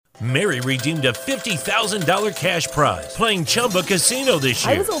Mary redeemed a $50,000 cash prize playing Chumba Casino this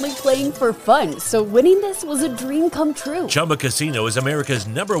year. I was only playing for fun, so winning this was a dream come true. Chumba Casino is America's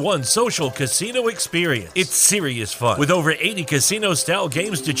 #1 social casino experience. It's serious fun. With over 80 casino-style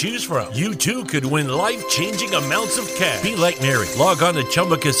games to choose from, you too could win life-changing amounts of cash. Be like Mary. Log on to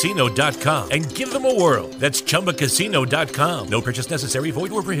ChumbaCasino.com and give them a whirl. That's ChumbaCasino.com. No purchase necessary.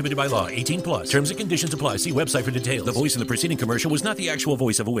 Void where prohibited by law. 18 plus. Terms and conditions apply. See website for details. The voice in the preceding commercial was not the actual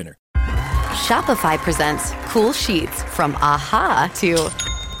voice of a winner. Shopify presents cool sheets from AHA to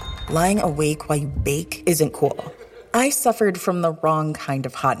lying awake while you bake isn't cool. I suffered from the wrong kind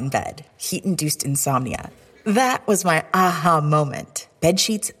of hot in bed, heat-induced insomnia. That was my aha moment. Bed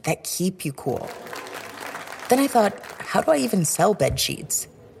sheets that keep you cool. Then I thought, how do I even sell bed sheets?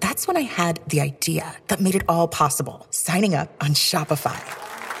 That's when I had the idea that made it all possible, signing up on Shopify.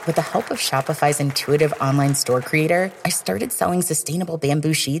 With the help of Shopify's intuitive online store creator, I started selling sustainable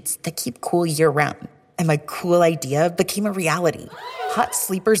bamboo sheets that keep cool year-round. And my cool idea became a reality. Hot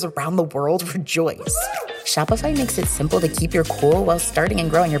sleepers around the world rejoice. Shopify makes it simple to keep your cool while starting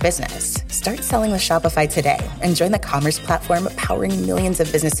and growing your business. Start selling with Shopify today and join the commerce platform powering millions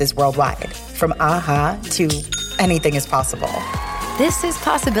of businesses worldwide. From AHA to anything is possible. This is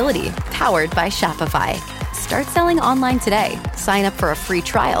Possibility, powered by Shopify. Start selling online today. Sign up for a free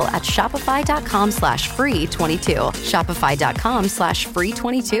trial at shopify.com/free22.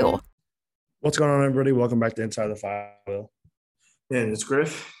 Shopify.com/free22. What's going on, everybody? Welcome back to Inside the File. And it's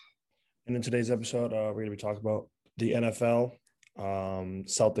Griff. And in today's episode, we're going to be talking about the NFL,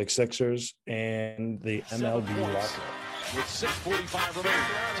 Celtics, Sixers, and the MLB lockout. With 6:45 remaining,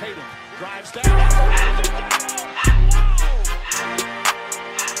 Tatum drives down.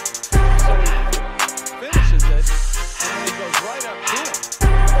 Finishes it, and he goes right up to him.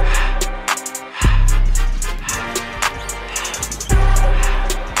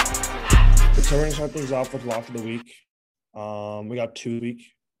 So we're going to start things off with Lock of the Week. We got 2 week.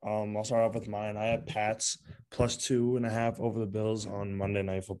 I'll start off with mine. I have Pats plus 2.5 over the Bills on Monday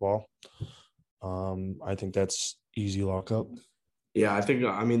Night Football. I think that's easy lockup. Yeah,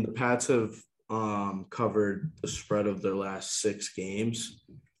 the Pats have covered the spread of their last 6 games.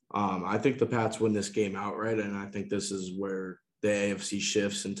 I think the Pats win this game outright, and I think this is where the AFC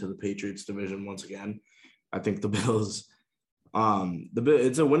shifts into the Patriots division once again. I think the Bills,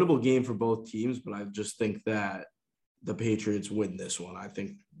 it's a winnable game for both teams, but I just think that the Patriots win this one. I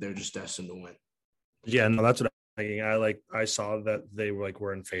think they're just destined to win. Yeah, no, that's what I'm thinking. I saw that they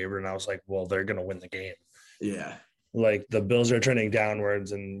were in favor, and I was like, well, they're gonna win the game. Yeah. Like the Bills are trending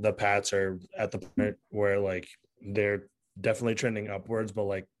downwards and the Pats are at the point where like they're definitely trending upwards, but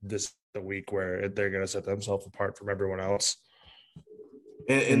like this is the week where they're gonna set themselves apart from everyone else.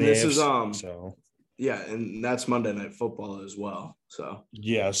 And this is so yeah, and that's Monday Night Football as well. So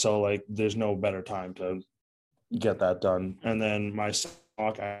yeah, so like there's no better time to get that done. And then my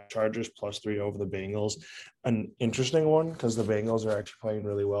stock Chargers plus 3 over the Bengals. An interesting one because the Bengals are actually playing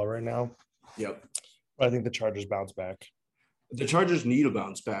really well right now. Yep. But I think the Chargers bounce back. The Chargers need a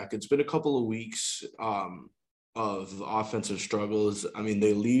bounce back. It's been a couple of weeks of offensive struggles. I mean,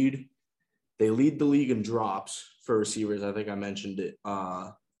 they lead the league in drops for receivers. I think I mentioned it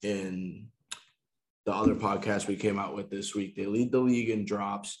in the other podcast we came out with this week. They lead the league in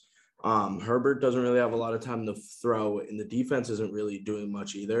drops. Herbert doesn't really have a lot of time to throw, and the defense isn't really doing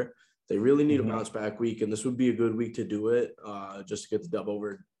much either. They really need a bounce back week, and this would be a good week to do it just to get the dub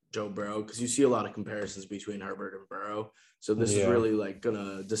over Joe Burrow, because you see a lot of comparisons between Herbert and Burrow. So this is really like going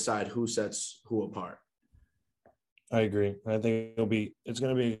to decide who sets who apart. I agree. I think it's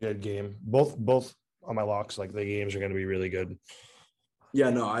going to be a good game. Both on my locks, like the games are going to be really good. Yeah,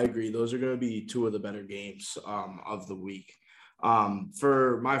 no, I agree. Those are going to be 2 of the better games of the week.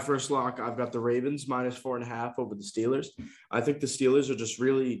 For my first lock, I've got the Ravens minus 4.5 over the Steelers. I think the Steelers are just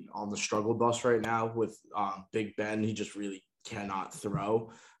really on the struggle bus right now with Big Ben. He just really cannot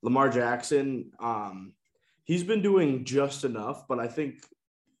throw. Lamar Jackson, he's been doing just enough, but I think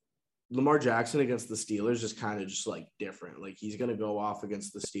Lamar Jackson against the Steelers is kind of just like different. Like he's going to go off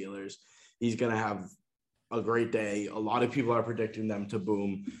against the Steelers. He's going to have a great day. A lot of people are predicting them to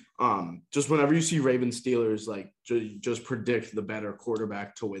boom. Just whenever you see Ravens Steelers, like just predict the better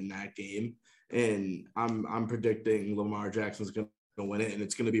quarterback to win that game. And I'm predicting Lamar Jackson's going to win it, and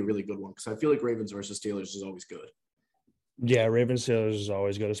it's going to be a really good one because I feel like Ravens versus Steelers is always good. Yeah, Ravens Steelers is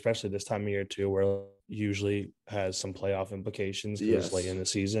always good, especially this time of year too, where it usually has some playoff implications because it's late in the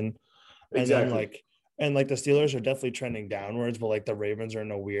season. And exactly. then the Steelers are definitely trending downwards, but like the Ravens are in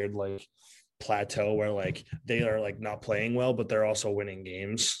a weird like plateau where like they are like not playing well, but they're also winning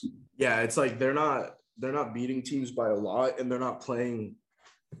games. Yeah, it's like they're not beating teams by a lot, and they're not playing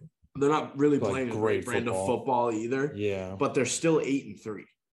They're not really Like, playing a great great brand of football. football either. Yeah. But they're still 8-3.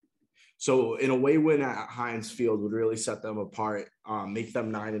 So in a way, win at Heinz Field would really set them apart, make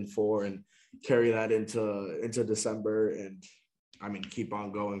them 9-4, and carry that into December, and I mean keep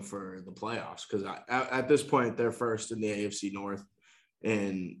on going for the playoffs. Because at this point, they're first in the AFC North,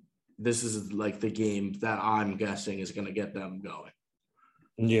 and this is like the game that I'm guessing is going to get them going.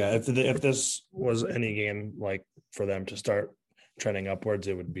 Yeah, if this was any game like for them to start trending upwards,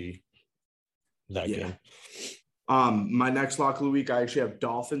 it would be that game. My next lock of the week, I actually have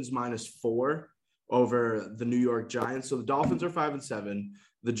Dolphins -4 over the New York Giants. So the Dolphins are 5-7.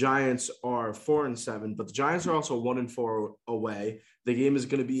 The Giants are 4-7, but the Giants are also 1-4 away. The game is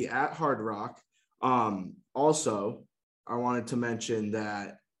going to be at Hard Rock. Also, I wanted to mention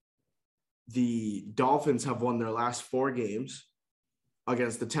that the Dolphins have won their last 4 games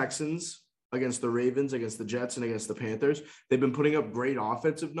against the Texans, against the Ravens, against the Jets, and against the Panthers. They've been putting up great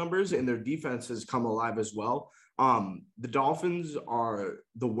offensive numbers, and their defense has come alive as well. The Dolphins are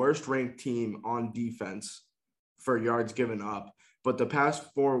the worst ranked team on defense for yards given up, but the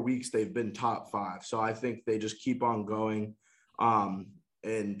past 4 weeks they've been top 5. So I think they just keep on going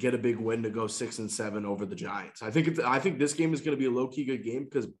and get a big win to go 6-7 over the Giants. I think this game is going to be a low-key good game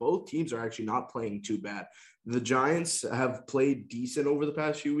because both teams are actually not playing too bad. The Giants have played decent over the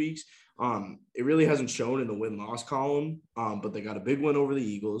past few weeks. It really hasn't shown in the win-loss column, but they got a big win over the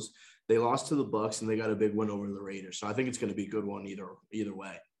Eagles. They lost to the Bucs, and they got a big win over the Raiders. So I think it's going to be a good one either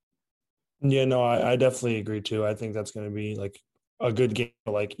way. Yeah, no, I definitely agree too. I think that's going to be like a good game.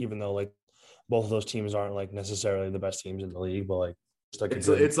 Like even though like both of those teams aren't like necessarily the best teams in the league, but like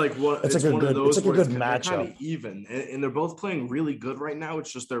it's like one of those it's like a good matchup. Kind of even, and they're both playing really good right now.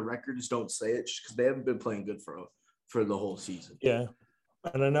 It's just their records don't say it because they haven't been playing good for the whole season. Yeah.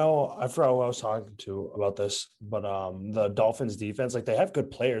 And I forgot who I was talking to about this, but the Dolphins defense, like they have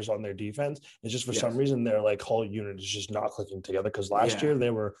good players on their defense. It's just for some reason their like whole unit is just not clicking together because last year they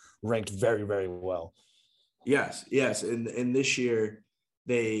were ranked very, very well. Yes. And this year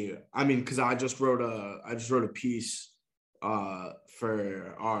because I just wrote a piece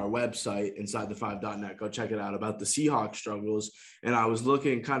for our website inside5.net. Go check it out about the Seahawks struggles. And I was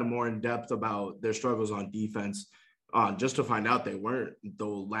looking kind of more in depth about their struggles on defense. Just to find out they weren't the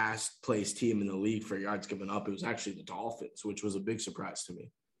last place team in the league for yards given up. It was actually the Dolphins, which was a big surprise to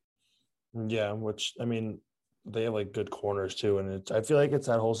me. Yeah, which, I mean, they have like good corners too. And I feel like it's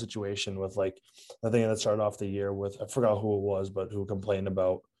that whole situation with like the thing that started off the year with, I forgot who it was, but who complained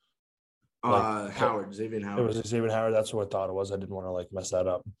about. Xavier Howard. It was Xavier Howard. That's what I thought it was. I didn't want to like mess that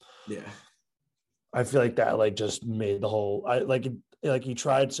up. Yeah. I feel like that like just made the whole, like he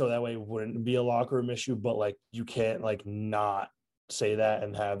tried so that way it wouldn't be a locker room issue, but like you can't like not say that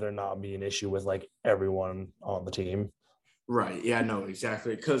and have there not be an issue with like everyone on the team. Right. Yeah, no,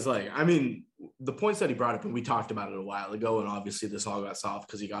 exactly. Because like, I mean, the points that he brought up, and we talked about it a while ago, and obviously this all got solved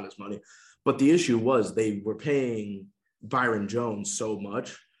because he got his money. But the issue was they were paying Byron Jones so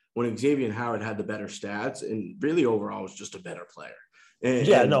much when Xavier Howard had the better stats and really overall was just a better player.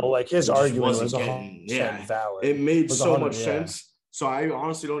 Like his argument was valid. It made so much sense. So I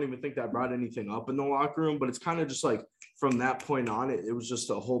honestly don't even think that brought anything up in the locker room, but it's kind of just like from that point on, it was just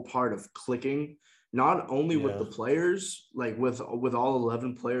a whole part of clicking, not only with the players, like with all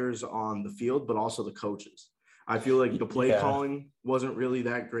 11 players on the field, but also the coaches. I feel like the play calling wasn't really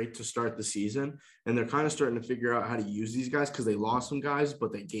that great to start the season, and they're kind of starting to figure out how to use these guys because they lost some guys,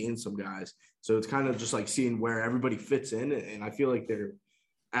 but they gained some guys. So it's kind of just like seeing where everybody fits in, and I feel like they're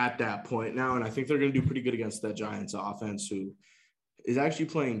at that point now, and I think they're going to do pretty good against that Giants offense, who is actually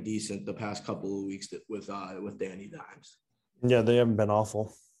playing decent the past couple of weeks with Danny Dimes. Yeah, they haven't been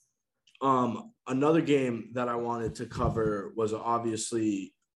awful. Another game that I wanted to cover was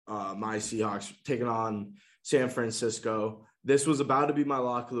obviously my Seahawks taking on San Francisco. This was about to be my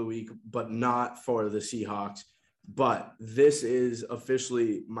lock of the week, but not for the Seahawks. But this is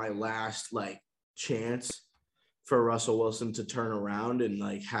officially my last like chance for Russell Wilson to turn around and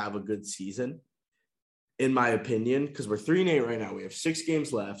like have a good season, in my opinion, because we're 3-8 right now. We have 6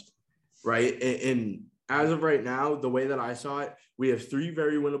 games left, right? And as of right now, the way that I saw it, we have 3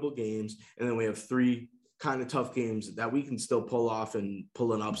 very winnable games, and then we have 3 kind of tough games that we can still pull off and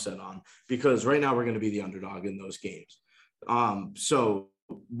pull an upset on, because right now we're going to be the underdog in those games. So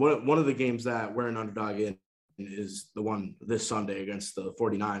one of the games that we're an underdog in is the one this Sunday against the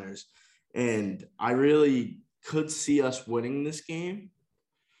 49ers. And I really could see us winning this game,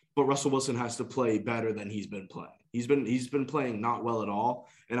 but Russell Wilson has to play better than he's been playing. He's been playing not well at all.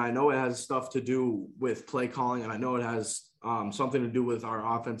 And I know it has stuff to do with play calling, and I know it has something to do with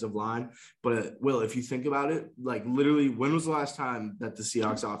our offensive line. But Will, if you think about it, like literally, when was the last time that the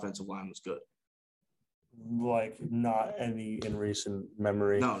Seahawks offensive line was good? Like not any in recent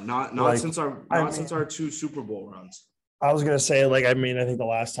memory. No, not Like, since our 2 Super Bowl runs. I was gonna say, like, I mean, I think the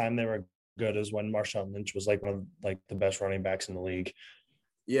last time they were good is when Marshawn Lynch was like one of like the best running backs in the league.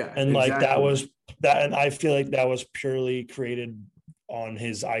 Yeah, And exactly. like that was that, and I feel like that was purely created on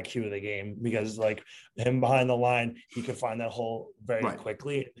his IQ of the game, because like him behind the line, he could find that hole very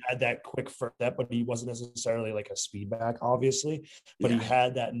quickly, had that quick first step, but he wasn't necessarily like a speed back, obviously, but he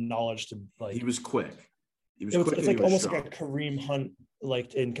had that knowledge to like. He was quick. He was quick. It's like almost strong. like a Kareem Hunt,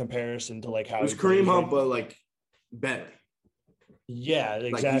 like in comparison to like how it was Kareem Hunt, but like better. Yeah,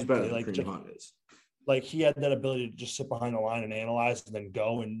 exactly. Like he's better than like Kareem Hunt is. Like he had that ability to just sit behind the line and analyze and then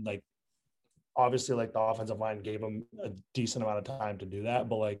go, and like obviously like the offensive line gave him a decent amount of time to do that,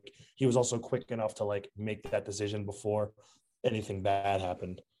 but like he was also quick enough to like make that decision before anything bad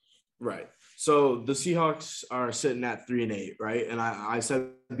happened. Right. So the Seahawks are sitting at 3-8, right? And I said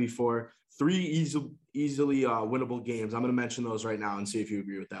before, 3 easily winnable games. I'm going to mention those right now and see if you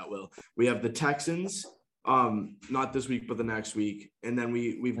agree with that, Will. We have the Texans, not this week, but the next week. And then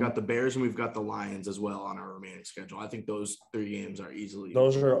we've got the Bears and we've got the Lions as well on our remaining schedule. I think those 3 games are easily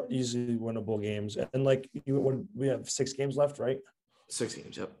winnable games. And like we have 6 games left, right? 6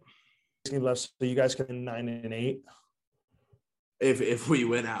 games, yep. 6 games left. So you guys can 9-8. If we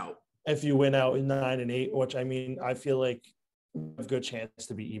win out. If you win out in 9-8, which I mean, I feel like you have a good chance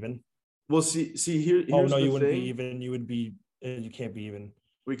to be even. We'll see here. Oh no, you wouldn't be even. You would be. You can't be even.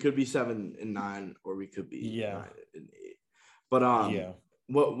 We could be 7-9, or we could be 9-8. But yeah.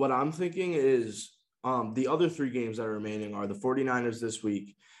 What I'm thinking is the other 3 games that are remaining are the 49ers this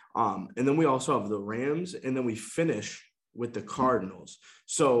week, and then we also have the Rams, and then we finish with the Cardinals.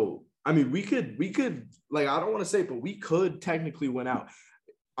 So I mean, we could like, I don't want to say it, but we could technically win out.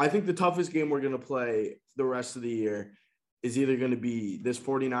 I think the toughest game we're going to play the rest of the year is either going to be this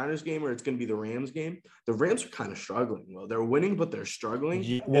 49ers game or it's going to be the Rams game. The Rams are kind of struggling. Well, they're winning, but they're struggling.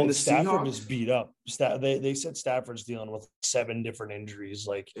 Yeah, well, and the Stafford Seahawks is beat up. They said Stafford's dealing with 7 different injuries.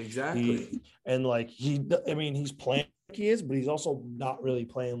 Like exactly. He's playing like he is, but he's also not really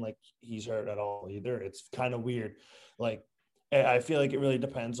playing like he's hurt at all either. It's kind of weird. Like, I feel like it really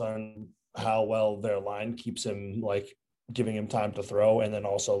depends on how well their line keeps him, like giving him time to throw, and then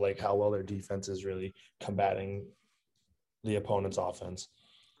also like how well their defense is really combating the opponent's offense.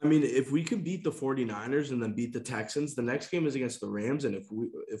 I mean, if we could beat the 49ers and then beat the Texans, the next game is against the Rams. And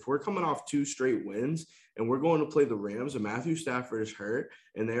if we're coming off 2 straight wins and we're going to play the Rams and Matthew Stafford is hurt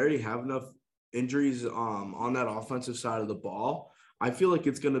and they already have enough injuries on that offensive side of the ball, I feel like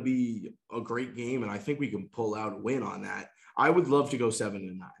it's going to be a great game. And I think we can pull out a win on that. I would love to go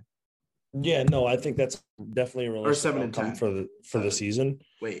 7-9. Yeah, no, I think that's definitely a realistic outcome for the season.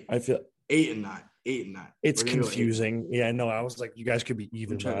 Wait, I feel 8-9. 8-9. It's confusing. Yeah, no, I was like, you guys could be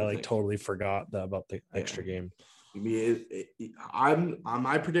even. I like totally forgot about the extra game.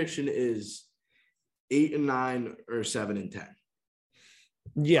 My prediction is 8-9 or 7-10.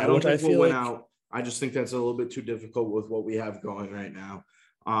 Yeah, I don't think we'll win out. I just think that's a little bit too difficult with what we have going right now.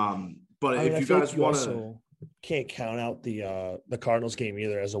 But if you guys want to. Can't count out the Cardinals game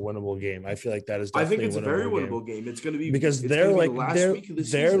either as a winnable game. I feel like that is I definitely think it's a very winnable game. It's going to be because they're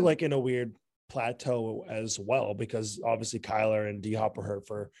like in a weird plateau as well, because obviously Kyler and D-Hop were hurt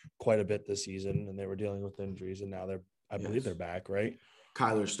for quite a bit this season and they were dealing with injuries, and now I believe they're back, right?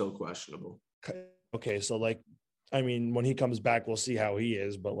 Kyler's still questionable. Okay, so like, I mean, when he comes back, we'll see how he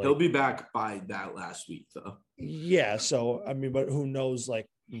is, but like he'll be back by that last week though. Yeah, so I mean, but who knows, like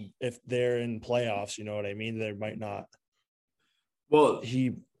if they're in playoffs, you know what I mean? They might not. Well,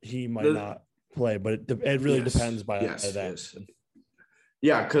 he might not play, but it really depends by that. Yes.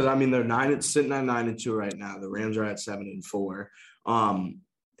 Yeah, because I mean they're sitting at 9-2 right now. The Rams are at 7-4.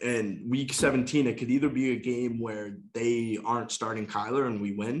 And week 17, it could either be a game where they aren't starting Kyler and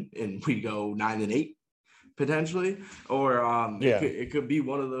we win and we go 9-8 potentially, or it could be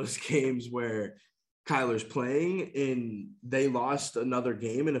one of those games where Kyler's playing and they lost another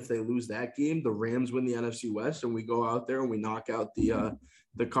game, and if they lose that game, the Rams win the NFC West and we go out there and we knock out the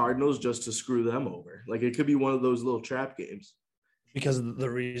Cardinals just to screw them over. Like it could be one of those little trap games. Because of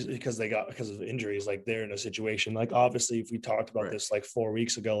the injuries, like they're in a situation, like obviously if we talked about this like 4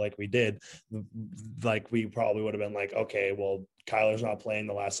 weeks ago, like we did, like we probably would have been like, okay, well, Kyler's not playing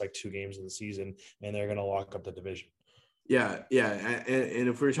the last like 2 games of the season and they're going to lock up the division. Yeah. And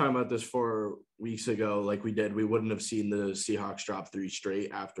if we were talking about this 4 weeks ago, like we did, we wouldn't have seen the Seahawks drop 3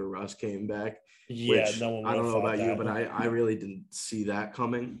 straight after Russ came back. Yeah, no one. I don't know about you, but I really didn't see that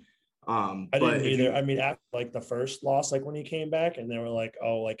coming. I didn't either. I mean, after like the first loss, like when he came back and they were like,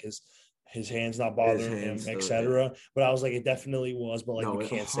 oh, like his hand's not bothering him, etc. Yeah. But I was like, it definitely was, but like no, you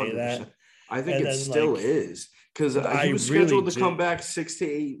can't 100%. Say that. I think it still is because he was scheduled to come back 6 to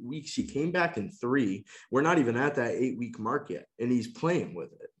 8 weeks. He came back in 3. We're not even at that 8-week mark yet, and he's playing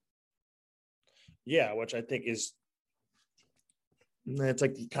with it. Yeah, which I think is it's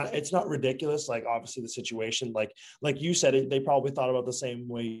like it's not ridiculous. Like obviously the situation, like you said, they probably thought about the same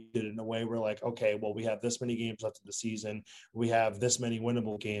way you did in a way. We're like, okay, well, we have this many games left of the season. We have this many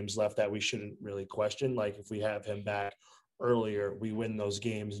winnable games left that we shouldn't really question. Like if we have him back earlier, we win those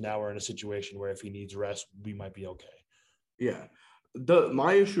games. Now we're in a situation where if he needs rest, we might be okay. Yeah.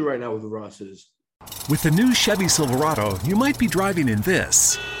 My issue right now with Russ is with the new Chevy Silverado, you might be driving in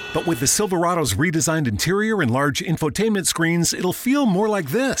this. But with the Silverado's redesigned interior and large infotainment screens, it'll feel more like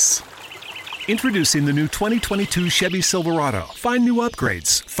this. Introducing the new 2022 Chevy Silverado. Find new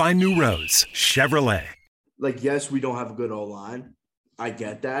upgrades. Find new roads. Chevrolet. Like, yes, we don't have a good O-line. I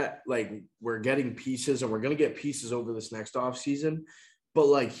get that. Like, we're getting pieces, and we're going to get pieces over this next offseason. But,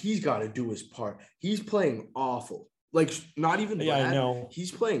 like, he's got to do his part. He's playing awful. Like, not even bad. I know. He's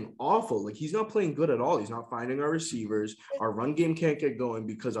playing awful. Like, he's not playing good at all. He's not finding our receivers. Our run game can't get going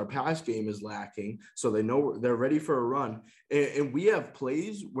because our pass game is lacking. So they know they're ready for a run. And we have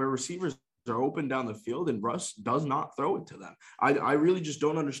plays where receivers are open down the field and Russ does not throw it to them. I really just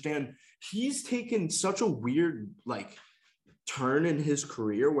don't understand. He's taken such a weird, like, turn in his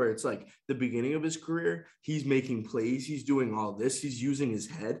career where it's like the beginning of his career, he's making plays. He's doing all this. He's using his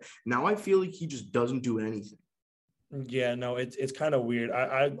head. Now I feel like he just doesn't do anything. Yeah, no, it's kind of weird.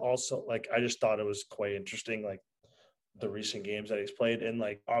 I also like I just thought it was quite interesting, like the recent games that he's played, and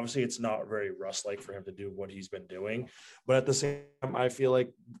like obviously it's not very Russ-like for him to do what he's been doing, but at the same time, I feel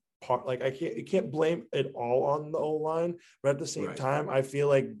like you can't blame it all on the O-line, but at the same time, I feel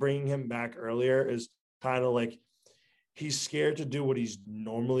like bringing him back earlier is kind of like he's scared to do what he's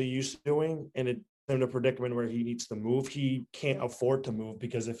normally used to doing, and it. In a predicament where he needs to move, he can't afford to move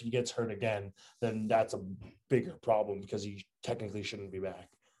because if he gets hurt again, then that's a bigger problem because he technically shouldn't be back.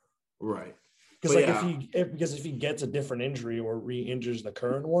 Right. Because like if he gets a different injury or re-injures the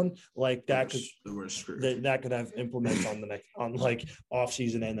current one, like that could have implements on like off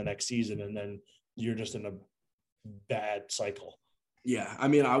season and the next season, and then you're just in a bad cycle. Yeah, I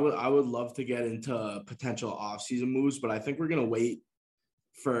mean, I would love to get into potential off season moves, but I think we're gonna wait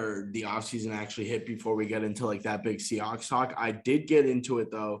for the offseason actually hit before we get into like that big Seahawks talk. I did get into it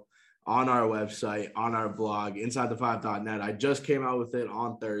though on our website, on our blog, InsideThe5.net. I just came out with it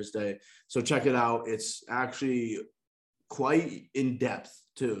on Thursday. So check it out. It's actually quite in depth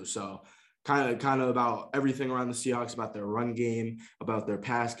too. So kind of about everything around the Seahawks, about their run game, about their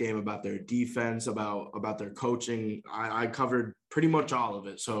pass game, about their defense, about their coaching. I covered pretty much all of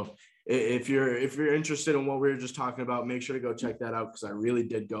it. So if you're interested in what we were just talking about, make sure to go check that out because I really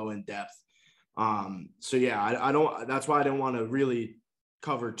did go in depth. So yeah, I don't. That's why I didn't want to really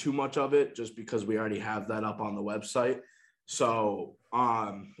cover too much of it, just because we already have that up on the website. So,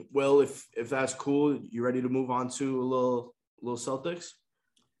 Will, if that's cool, you ready to move on to a little Celtics?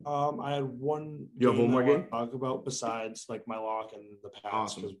 I had one. You have one more game to talk about besides like my lock and the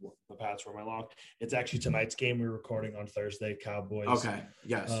Pats, because the Pats were my lock. It's actually tonight's game. We're recording on Thursday. Cowboys. Okay.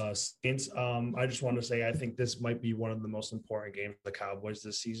 Yes. Saints. I just want to say I think this might be one of the most important games for the Cowboys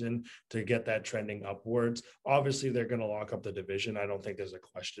this season to get that trending upwards. Obviously, they're going to lock up the division. I don't think there's a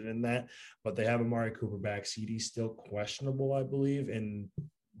question in that. But they have Amari Cooper back. CD's still questionable, I believe, and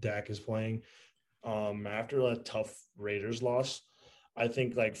Dak is playing. After a tough Raiders loss, I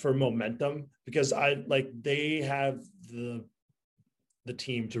think like for momentum, because they have the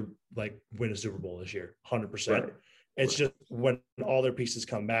team to like win a Super Bowl this year, 100%. Right. It's just when all their pieces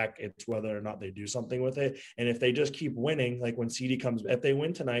come back, it's whether or not they do something with it. And if they just keep winning, like when if they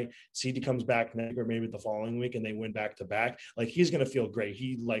win tonight, CD comes back next or maybe the following week and they win back to back, like he's going to feel great.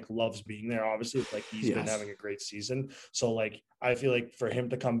 He like loves being there. Obviously, like he's been having a great season. So like, I feel like for him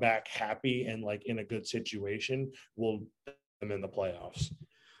to come back happy and like in a good situation will in the playoffs.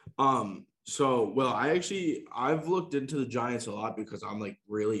 So, well, I've looked into the Giants a lot because I'm like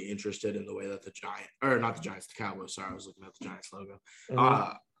really interested in the way that the Cowboys. Sorry, I was looking at the Giants logo.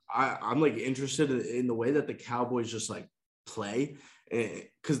 Mm-hmm. I'm like interested in the way that the Cowboys just like play,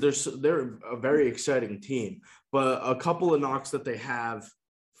 because they're a very exciting team. But a couple of knocks that they have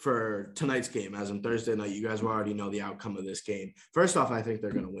for tonight's game, as in Thursday night, you guys will already know the outcome of this game. First off, I think they're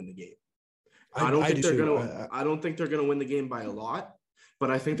going to win the game. I don't think they're going to win the game by a lot,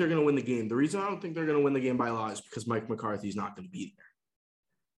 but I think they're going to win the game. The reason I don't think they're going to win the game by a lot is because Mike McCarthy's not going to be there.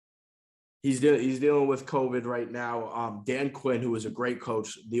 He's dealing with COVID right now. Dan Quinn, who is a great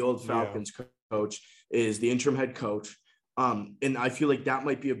coach, the old Falcons coach, is the interim head coach. And I feel like that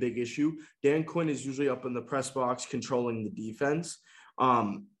might be a big issue. Dan Quinn is usually up in the press box controlling the defense.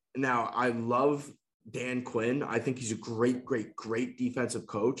 Now, I love Dan Quinn. I think he's a great defensive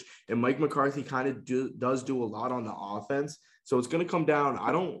coach. And Mike McCarthy kind of does do a lot on the offense. So it's going to come down.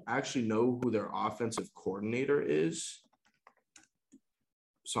 I don't actually know who their offensive coordinator is.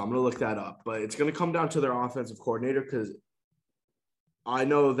 So I'm going to look that up. But it's going to come down to their offensive coordinator because I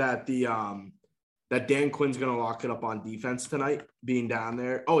know that that Dan Quinn's going to lock it up on defense tonight, being down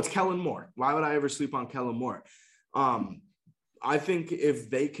there. Oh, it's Kellen Moore. Why would I ever sleep on Kellen Moore? I think if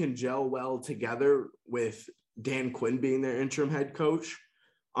they can gel well together with Dan Quinn being their interim head coach,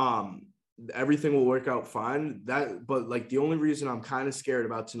 everything will work out fine. But like the only reason I'm kind of scared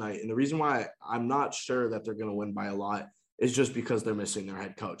about tonight, and the reason why I'm not sure that they're going to win by a lot, is just because they're missing their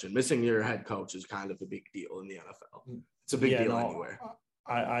head coach. And missing your head coach is kind of a big deal in the NFL. It's a big deal anywhere.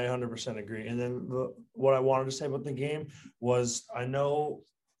 I 100% agree. And then what I wanted to say about the game was I know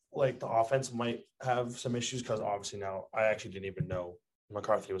like the offense might have some issues because obviously now I actually didn't even know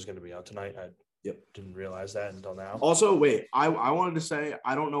McCarthy was going to be out tonight. I didn't realize that until now. Also, wait, I wanted to say,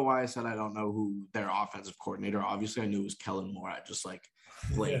 I don't know why I said I don't know who their offensive coordinator. Obviously, I knew it was Kellen Moore. I just like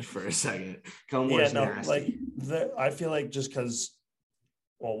blinked for a second. Kellen Moore is nasty. I feel like just because,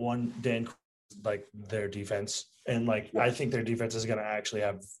 well, one, Dan, like their defense, and I think their defense is going to actually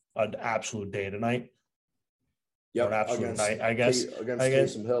have an absolute day tonight. Yeah, an absolute night, I guess. Against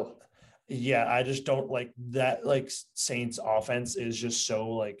Taysom Hill. Yeah, I just don't like that. Like Saints offense is just so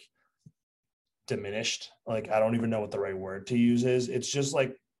like diminished. Like I don't even know what the right word to use is. It's just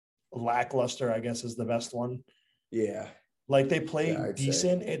like lackluster, I guess, is the best one. Yeah. Like they play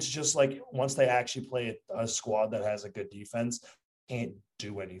decent. It's just like once they actually play a squad that has a good defense, can't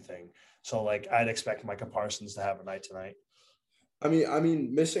do anything. So like I'd expect Micah Parsons to have a night tonight. I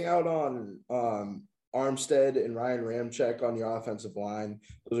mean, missing out on Armstead and Ryan Ramczyk on the offensive line.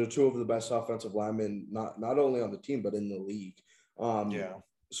 Those are two of the best offensive linemen, not only on the team but in the league.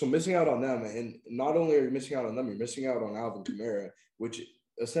 So missing out on them, and not only are you missing out on them, you're missing out on Alvin Kamara, which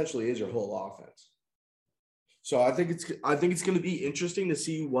essentially is your whole offense. So I think it's going to be interesting to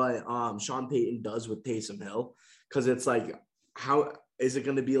see what Sean Payton does with Taysom Hill, because it's like, how is it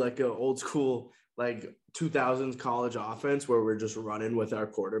going to be like an old school like 2000s college offense where we're just running with our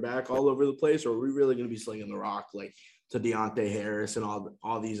quarterback all over the place, or are we really going to be slinging the rock like to Deontay Harris and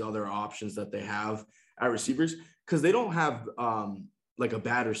all these other options that they have at receivers? Because they don't have like a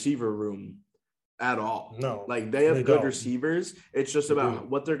bad receiver room at all. No, like they have good receivers. It's just about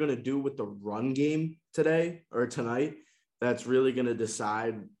what they're going to do with the run game today or tonight. That's really going to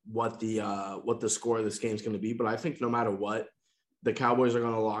decide what the score of this game is going to be. But I think no matter what, the Cowboys are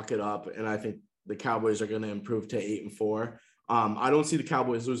going to lock it up, and I think the Cowboys are going to improve to 8-4. I don't see the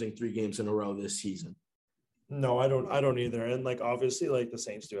Cowboys losing 3 games in a row this season. No, I don't either. And like obviously, like the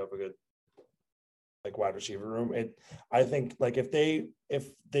Saints do have a good like wide receiver room. I think like if they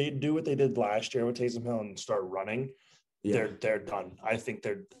do what they did last year with Taysom Hill and start running, they're done. I think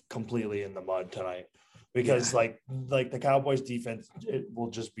they're completely in the mud tonight because like the Cowboys defense, it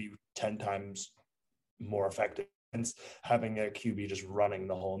will just be 10 times more effective having their QB just running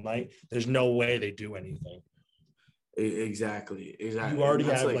the whole night. There's no way they do anything. Exactly. You already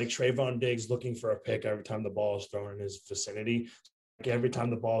have like Trayvon Diggs looking for a pick every time the ball is thrown in his vicinity. Like every time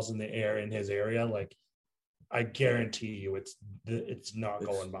the ball's in the air in his area, like I guarantee you it's not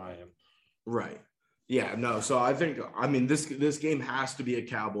going by him. Right. Yeah, no. So I mean, this game has to be a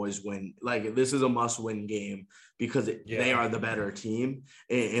Cowboys win. Like this is a must-win game because they are the better team,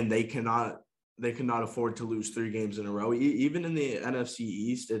 and they cannot afford to lose 3 games in a row. Even in the NFC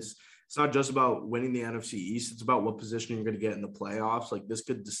East, it's not just about winning the NFC East. It's about what position you're going to get in the playoffs. Like this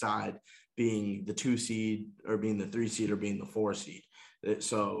could decide being the 2 seed or being the 3 seed or being the 4 seed.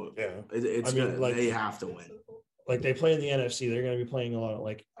 So they have to win. Like they play in the NFC, they're going to be playing a lot of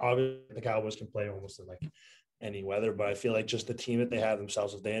like obviously the Cowboys can play almost in like any weather, but I feel like just the team that they have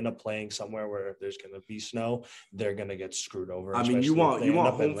themselves, if they end up playing somewhere where there's going to be snow, they're going to get screwed over. I mean, you want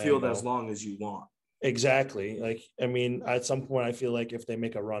home field as long as you want. Exactly. Like, I mean, at some point, I feel like if they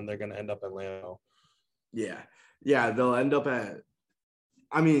make a run, they're going to end up at Lambeau. Yeah, they'll end up at.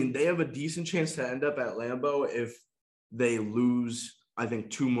 I mean, they have a decent chance to end up at Lambeau if they lose, I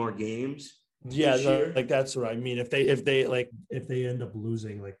think, 2 more games. Yeah, like that's what I mean. If they end up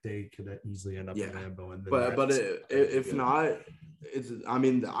losing, like they could easily end up at Lambeau. And but if not, it's. I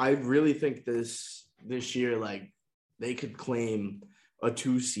mean, I really think this year, like they could claim a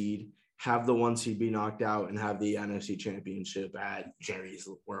 2 seed, have the 1 seed be knocked out and have the NFC Championship at Jerry's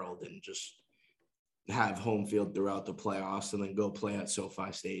World and just have home field throughout the playoffs and then go play at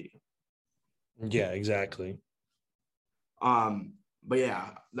SoFi Stadium. Yeah, exactly. But yeah,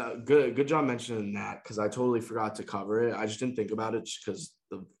 good job mentioning that because I totally forgot to cover it. I just didn't think about it just because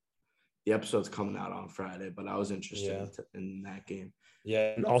the episode's coming out on Friday, but I was interested in that game.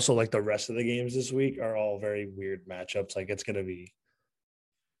 Yeah, and also like the rest of the games this week are all very weird matchups. Like it's gonna be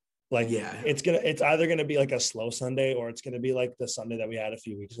it's either gonna be like a slow Sunday or it's gonna be like the Sunday that we had a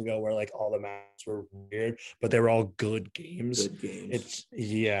few weeks ago where like all the matches were weird, but they were all good games.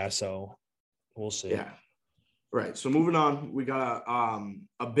 So we'll see. Yeah. Right. So moving on, we got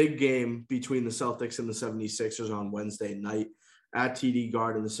a big game between the Celtics and the 76ers on Wednesday night at TD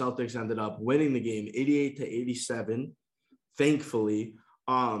Garden. The Celtics ended up winning the game 88-87, thankfully.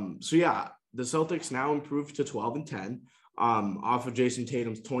 So yeah, the Celtics now improved to 12-10 off of Jason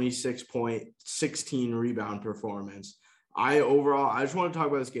Tatum's 26-point, 16 rebound performance. I just want to talk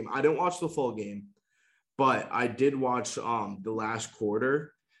about this game. I didn't watch the full game, but I did watch the last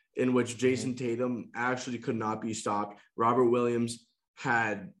quarter, in which Jason Tatum actually could not be stopped. Robert Williams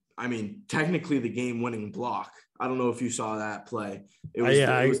had, technically the game-winning block. I don't know if you saw that play.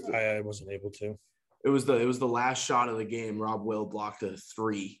 I wasn't able to. It was the last shot of the game. Rob Will blocked a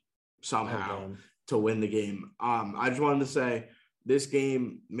 3 somehow to win the game. I just wanted to say this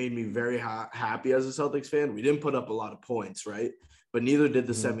game made me very happy as a Celtics fan. We didn't put up a lot of points, right? But neither did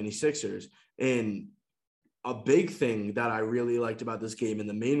the 76ers. And a big thing that I really liked about this game, and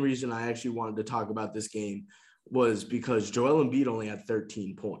the main reason I actually wanted to talk about this game, was because Joel Embiid only had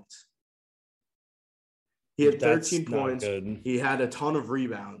 13 points. He had 13 points. He had a ton of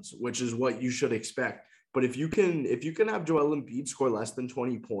rebounds, which is what you should expect. But if you can have Joel Embiid score less than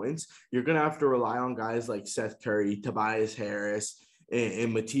 20 points, you're going to have to rely on guys like Seth Curry, Tobias Harris,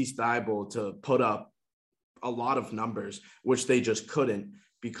 and Matisse Thybulle to put up a lot of numbers, which they just couldn't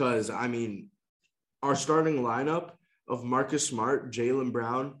because, our starting lineup of Marcus Smart, Jaylen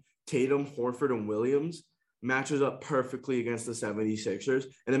Brown, Tatum, Horford, and Williams matches up perfectly against the 76ers,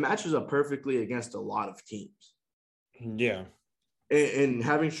 and it matches up perfectly against a lot of teams. Yeah. And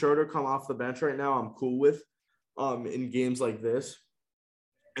having Schroeder come off the bench right now, I'm cool with in games like this.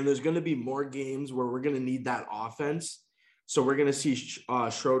 And there's going to be more games where we're going to need that offense. So we're going to see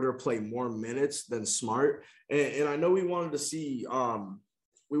Schroeder play more minutes than Smart. And I know we wanted to see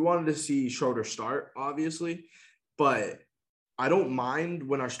Schroeder start, obviously, but I don't mind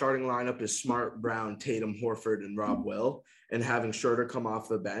when our starting lineup is Smart, Brown, Tatum, Horford, and Rob Will, and having Schroeder come off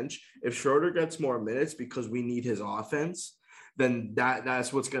the bench. If Schroeder gets more minutes because we need his offense, then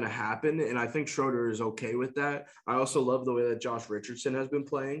that's what's going to happen. And I think Schroeder is okay with that. I also love the way that Josh Richardson has been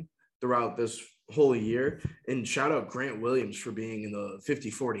playing throughout this whole year. And shout out Grant Williams for being in the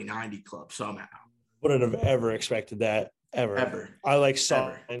 50-40-90 club somehow. Wouldn't have ever expected that. Ever. I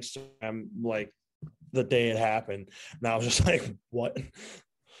saw Instagram the day it happened, and I was just like, "What?"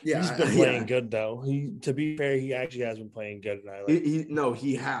 Yeah, he's been playing good though. To be fair, he actually has been playing good, and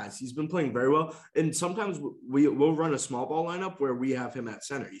he has. He's been playing very well. And sometimes we'll run a small ball lineup where we have him at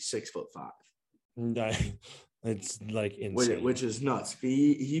center. He's 6'5". It's insane, which is nuts.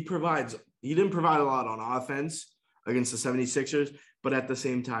 He didn't provide a lot on offense against the 76ers. But at the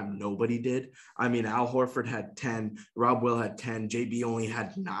same time, nobody did. Al Horford had 10. Rob Will had 10. JB only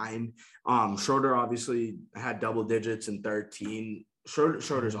had 9. Schroeder obviously had double digits and 13.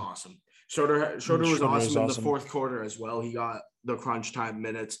 Schroeder's awesome. Schroeder was awesome in the fourth quarter as well. He got the crunch time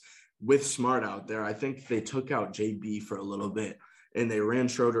minutes with Smart out there. I think they took out JB for a little bit, and they ran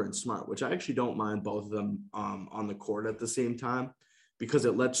Schroeder and Smart, which I actually don't mind both of them on the court at the same time because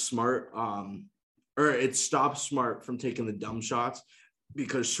it lets Smart it stops Smart from taking the dumb shots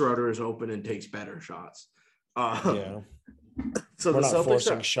because Schroeder is open and takes better shots. So we're not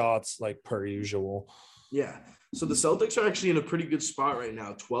forcing shots like per usual. Yeah. So the Celtics are actually in a pretty good spot right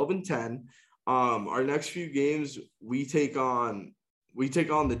now, 12-10. Our next few games, we take on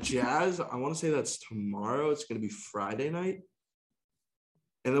the Jazz. I want to say that's tomorrow. It's going to be Friday night.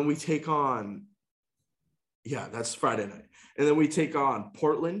 And then we take on that's Friday night. And then we take on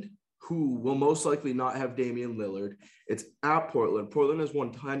Portland, who will most likely not have Damian Lillard. It's at Portland. Portland has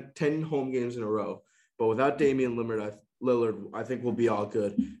won 10 home games in a row. But without Damian Lillard, I think we'll be all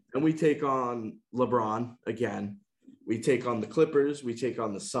good. And we take on LeBron again. We take on the Clippers. We take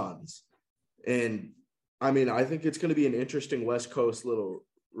on the Suns. And, I think it's going to be an interesting West Coast little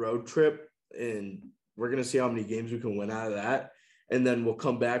road trip. And we're going to see how many games we can win out of that. And then we'll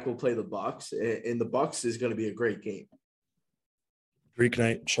come back. We'll play the Bucks. And the Bucks is going to be a great game. Greek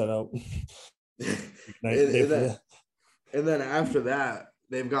night, shut up. And then after that,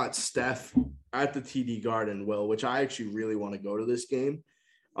 they've got Steph at the TD Garden, which I actually really want to go to this game.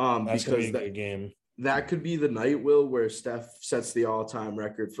 That's gonna be Because a good game. that could be the night, where Steph sets the all-time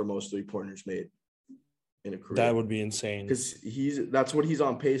record for most three-pointers made in a career. That would be insane. Because that's what he's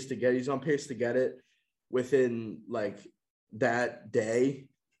on pace to get. He's on pace to get it within like that day.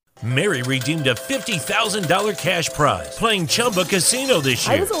 Mary redeemed a $50,000 cash prize playing Chumba Casino this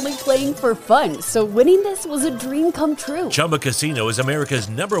year. I was only playing for fun, so winning this was a dream come true. Chumba Casino is America's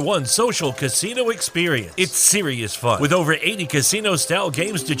 #1 social casino experience. It's serious fun. With over 80 casino-style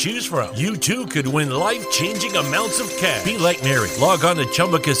games to choose from, you too could win life-changing amounts of cash. Be like Mary. Log on to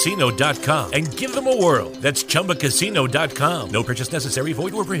ChumbaCasino.com and give them a whirl. That's ChumbaCasino.com. No purchase necessary.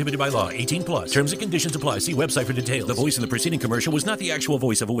 Void or prohibited by law. 18+. Terms and conditions apply. See website for details. The voice in the preceding commercial was not the actual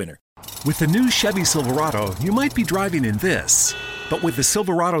voice of a winner. With the new Chevy Silverado, you might be driving in this. But with the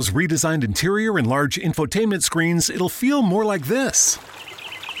Silverado's redesigned interior and large infotainment screens, it'll feel more like this.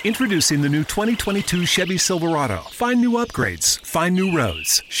 Introducing the new 2022 Chevy Silverado. Find new upgrades. Find new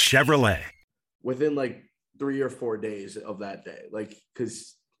roads. Chevrolet. Within like 3 or 4 days of that day. Like,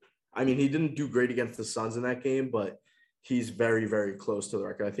 because, I mean, he didn't do great against the Suns in that game, but he's very, very close to the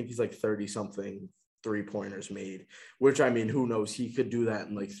record. I think he's like 30-something three-pointers made, which, I mean, who knows? He could do that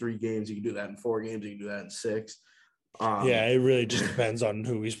in like 3 games. He could do that in 4 games. He could do that in 6. Yeah, it really just depends on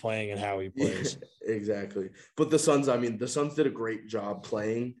who he's playing and how he plays. Yeah, exactly. But the Suns did a great job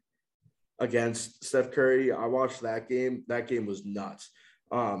playing against Steph Curry. I watched that game. That game was nuts.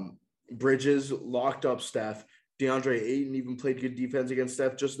 Bridges locked up Steph. DeAndre Ayton even played good defense against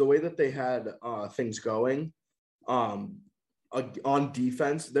Steph. Just the way that they had things going on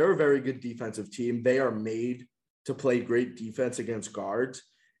defense. They're a very good defensive team. They are made to play great defense against guards.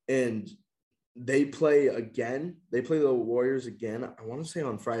 And they play the Warriors again, I want to say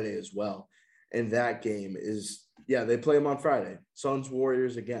on Friday as well. And that game is, they play them on Friday. Suns,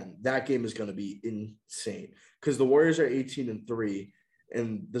 Warriors again. That game is going to be insane because the Warriors are 18-3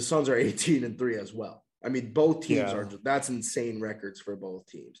 and the Suns are 18-3 as well. I mean, both teams that's insane records for both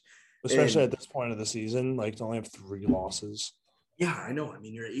teams. Especially at this point of the season, like to only have 3 losses. Yeah, I know. I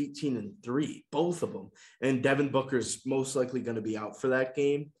mean, you're 18-3, both of them. And Devin Booker's most likely going to be out for that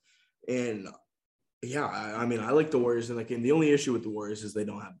game. And yeah, I mean, I like the Warriors in that game. The only issue with the Warriors is they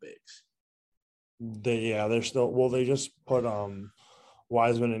don't have bigs. They're still, they just put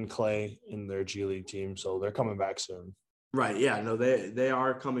Wiseman and Clay in their G League team, so they're coming back soon. Right. Yeah. No, they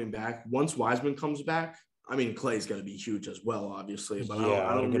are coming back. Once Wiseman comes back, I mean, Clay's going to be huge as well, obviously. But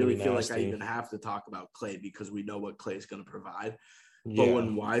I don't really feel like I even have to talk about Clay because we know what Clay's going to provide. But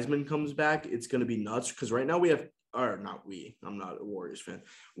when Wiseman comes back, it's going to be nuts because right now we have. Or not we. I'm not a Warriors fan.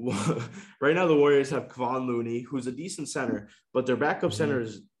 Right now, the Warriors have Kevon Looney, who's a decent center, but their backup center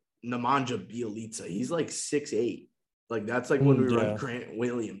is Nemanja Bjelica. He's like 6'8". Like that's like when we run Grant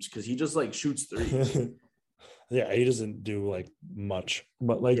Williams because he just like shoots threes. Yeah, he doesn't do like much,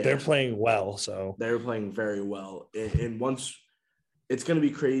 but like they're playing well. So they're playing very well, and once. It's going to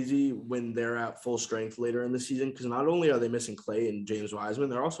be crazy when they're at full strength later in the season because not only are they missing Clay and James Wiseman,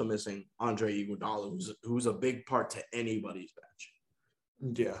 they're also missing Andre Iguodala, who's a big part to anybody's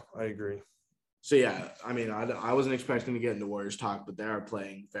bench. Yeah, I agree. So, yeah, I mean, I wasn't expecting to get into Warriors talk, but they are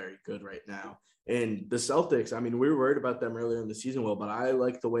playing very good right now. And the Celtics, I mean, we were worried about them earlier in the season, but I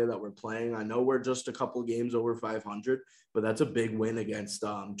like the way that we're playing. I know we're just a couple games over 500, but that's a big win against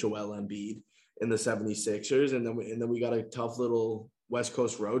Joel Embiid in the 76ers. And then we got a tough little West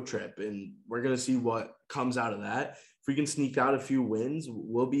Coast road trip, and we're going to see what comes out of that. If we can sneak out a few wins,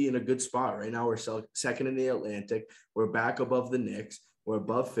 we'll be in a good spot. Right now, we're second in the Atlantic. We're back above the Knicks. We're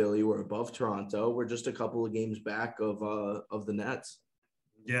above Philly. We're above Toronto. We're just a couple of games back of the Nets.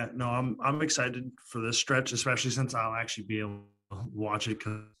 Yeah, no, I'm excited for this stretch, especially since I'll actually be able to watch it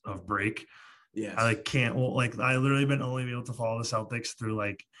because of break. Yes. I I literally been only able to follow the Celtics through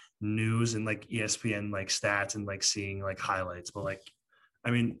like news and like ESPN like stats and like seeing like highlights, but like. I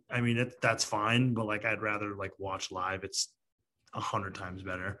mean, that's fine, but like I'd rather like watch live. It's 100 times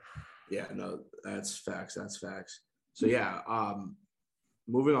better. Yeah, no, that's facts. So yeah,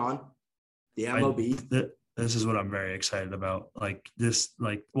 moving on, the MLB. This is what I'm very excited about. Like this,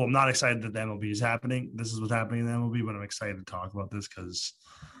 like, well, I'm not excited that the MLB is happening. This is what's happening in the MLB, but I'm excited to talk about this because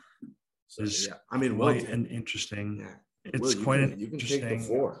it's quite an interesting. Yeah. It's quite an interesting. You can take the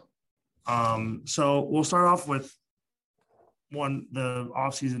floor. So we'll start off with. The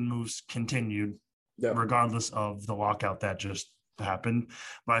offseason moves continued, regardless of the lockout that just happened.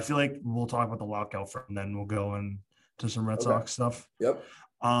 But I feel like we'll talk about the lockout first, and then we'll go into some Red Sox stuff. Yep.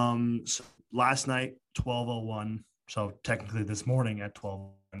 So last night, 12:01. So technically this morning at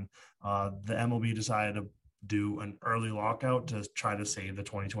 12:01, the MLB decided to do an early lockout to try to save the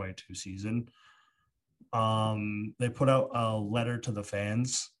 2022 season. They put out a letter to the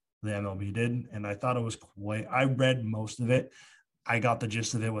fans, the MLB did, and I thought it was I read most of it. I got the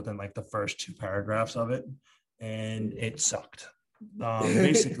gist of it within like the first 2 paragraphs of it, and it sucked.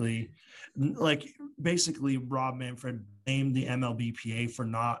 Basically, Rob Manfred blamed the MLBPA for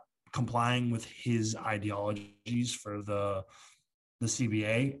not complying with his ideologies for the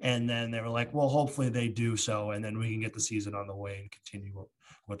CBA, and then they were like, well, hopefully they do so, and then we can get the season on the way and continue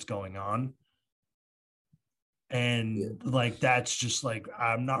what's going on. And like, that's just like,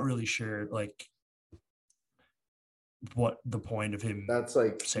 I'm not really sure like what the point of him that's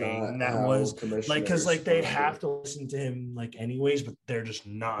like saying that was, like, because like they have to listen to him like anyways, but they're just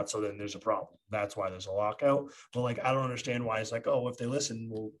not. So then there's a problem. That's why there's a lockout. But like, I don't understand why it's like, oh, if they listen,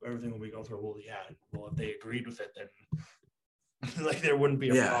 well, everything will be going through. Well, yeah, well, if they agreed with it, then like there wouldn't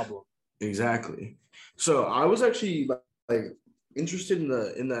be a problem. Exactly. So I was actually like interested in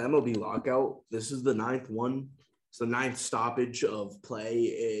the MLB lockout. This is the 9th one. It's the 9th stoppage of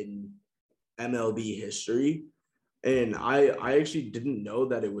play in MLB history. And I actually didn't know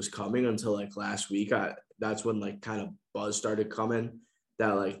that it was coming until like last week. That's when like kind of buzz started coming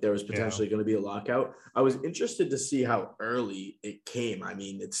that like there was potentially going to be a lockout. I was interested to see how early it came. I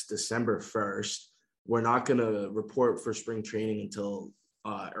mean, it's December 1st. We're not going to report for spring training until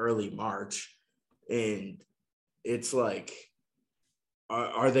early March. And it's like,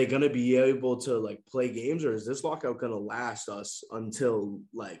 are they going to be able to like play games, or is this lockout going to last us until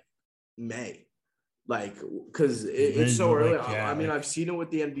like May? Like, because it's so early. I mean, I've seen it with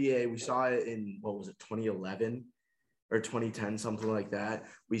the NBA. We saw it in, what was it, 2011 or 2010, something like that.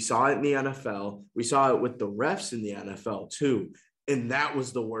 We saw it in the NFL. We saw it with the refs in the NFL too. And that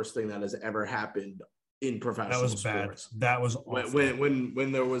was the worst thing that has ever happened in professional sports. That was awful.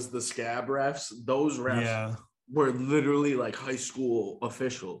 When there was the scab refs, those refs were literally like high school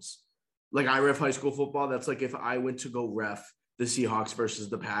officials. Like, I ref high school football. That's like if I went to go ref the Seahawks versus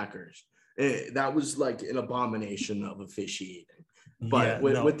the Packers. That was like an abomination of officiating. But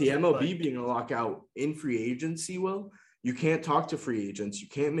with the MLB being a lockout in free agency, you can't talk to free agents. You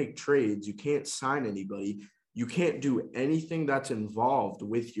can't make trades. You can't sign anybody. You can't do anything that's involved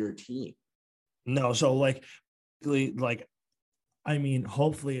with your team. No, so like, I mean,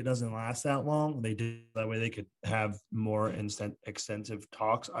 hopefully it doesn't last that long. They did that way they could have more extensive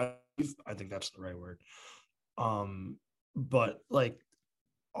talks. I think that's the right word. But like,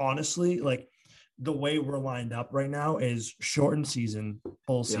 honestly, like the way we're lined up right now is shortened season,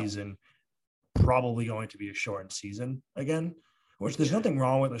 full season, probably going to be a shortened season again, which there's nothing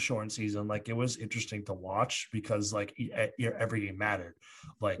wrong with a shortened season. Like, it was interesting to watch because like every game mattered.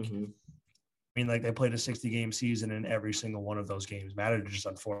 Like, I mean, like they played a 60-game season and every single one of those games mattered. Just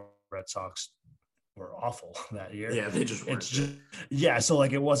unfortunately, Red Sox were awful that year. Yeah, they just weren't. So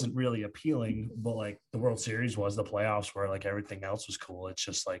like it wasn't really appealing, but like the World Series was, the playoffs were, like everything else was cool. It's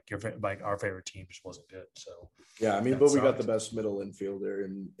just like our favorite team just wasn't good. So yeah, I mean, but we got the best middle infielder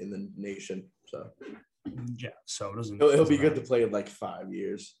in the nation. So yeah, so it doesn't. It'll be good to play in like 5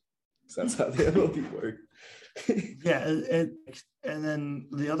 years. That's how the MLB work. Yeah, and then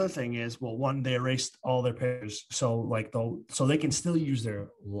the other thing is, well, one, they erased all their pictures, so like so they can still use their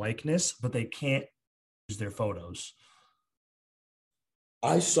likeness, but they can't use their photos.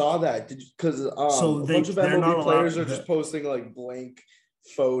 I saw that because a bunch of MLB players are just posting like blank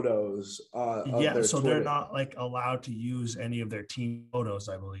photos. Of their so Twitter. They're not like allowed to use any of their team photos,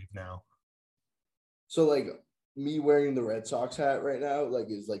 I believe now. So like me wearing the Red Sox hat right now, like,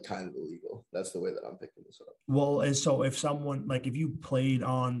 is like kind of illegal. That's the way that I'm picking this up. Well, and so if someone, like, if you played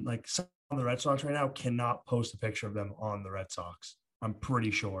on like on the Red Sox right now, cannot post a picture of them on the Red Sox. I'm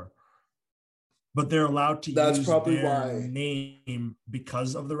pretty sure. But they're allowed to use their name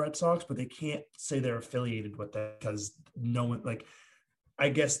because of the Red Sox, but they can't say they're affiliated with that because no one, like, I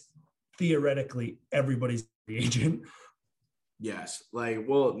guess theoretically everybody's the agent. Yes. Like,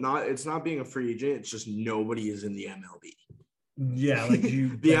 well, it's not being a free agent. It's just nobody is in the MLB. Yeah. Like the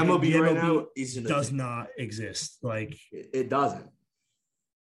MLB right now does not exist. Like, it doesn't.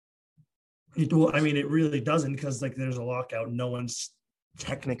 Well, I mean, it really doesn't, because like there's a lockout. No one's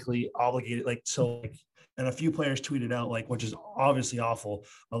technically obligated. Like, so like, and a few players tweeted out, like, which is obviously awful.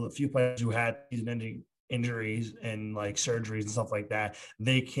 A few players who had season-ending injuries and like surgeries and stuff like that,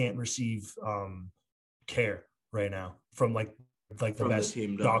 they can't receive care right now from like the best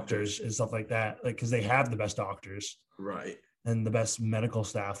team doctors and stuff like that, like, because they have the best doctors, right, and the best medical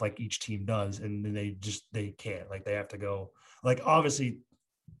staff, like each team does, and they can't, like, they have to go, like, obviously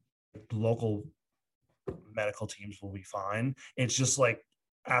local medical teams will be fine. It's just like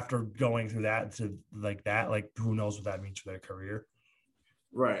after going through that to like that, like who knows what that means for their career.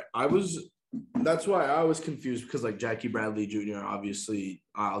 Right. That's why I was confused because like Jackie Bradley Jr., obviously,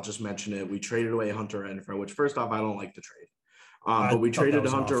 I'll just mention it. We traded away Hunter Renfrow, which first off, I don't like the trade. But we traded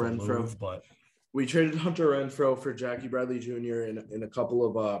Hunter Renfrow. We traded Hunter Renfrow for Jackie Bradley Jr. and a couple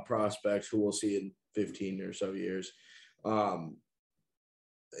of prospects who we'll see in 15 or so years. And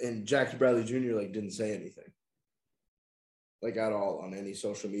Jackie Bradley Jr. like didn't say anything, like at all on any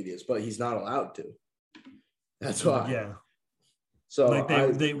social medias, but he's not allowed to. That's why. Yeah. So like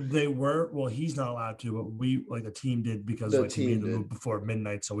they were, well, he's not allowed to, but we, like the team did, because like he made the move before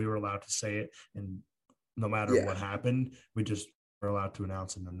midnight, so we were allowed to say it, and no matter what happened, we just were allowed to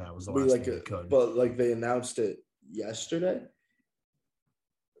announce it, and that was the last thing we could. But like they announced it yesterday,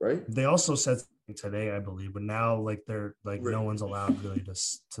 right? They also said something today, I believe, but now like they're like no one's allowed really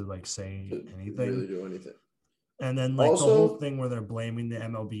to like say anything, really do anything. And then like also, the whole thing where they're blaming the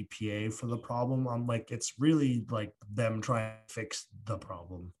MLBPA for the problem, I'm like, it's really like them trying to fix the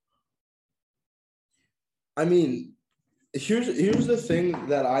problem. I mean, here's the thing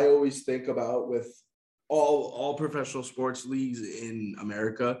that I always think about with all professional sports leagues in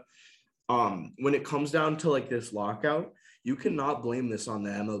America. When it comes down to like this lockout, you cannot blame this on the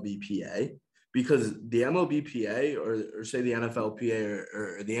MLBPA, because the MLBPA or say the NFLPA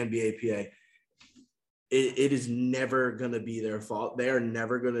or the NBAPA, it is never going to be their fault. They are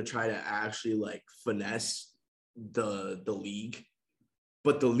never going to try to actually like finesse the league,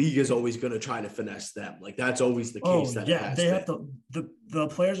 but the league is always going to try to finesse them. Like that's always the case. They have the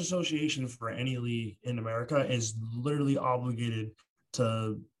Players Association for any league in America is literally obligated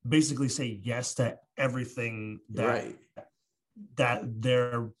to basically say yes to everything that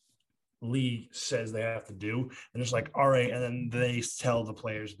their league says they have to do. And it's like, all right. And then they tell the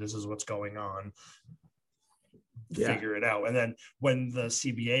players, this is what's going on. Figure it out. And then when the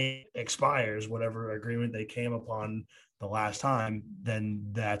CBA expires, whatever agreement they came upon the last time, then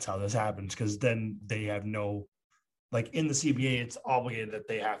that's how this happens, because then they have no, like in the CBA it's obligated that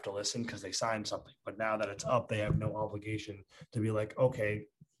they have to listen because they signed something, but now that it's up, they have no obligation to be like, okay,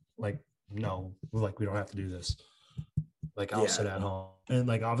 like no, like we don't have to do this, like I'll sit at home. And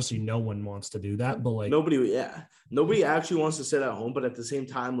like obviously no one wants to do that, but like nobody actually wants to sit at home. But at the same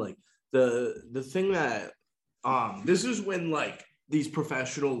time, like the thing that this is when like these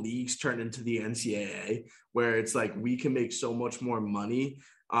professional leagues turn into the NCAA, where it's like we can make so much more money.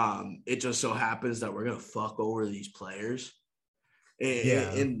 It just so happens that we're gonna fuck over these players,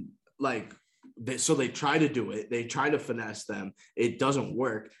 and like so they try to do it. They try to finesse them. It doesn't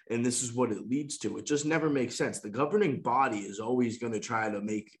work, and this is what it leads to. It just never makes sense. The governing body is always going to try to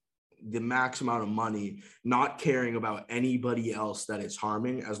make the max amount of money, not caring about anybody else that it's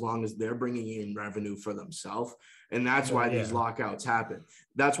harming, as long as they're bringing in revenue for themselves. And that's why these lockouts happen.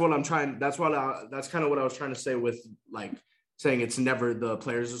 That's kind of what I was trying to say with like saying it's never the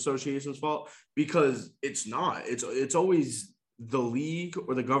Players Association's fault, because it's not. It's always the league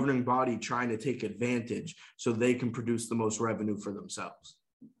or the governing body trying to take advantage so they can produce the most revenue for themselves.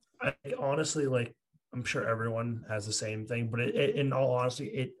 Honestly, like, I'm sure everyone has the same thing, but in all honesty,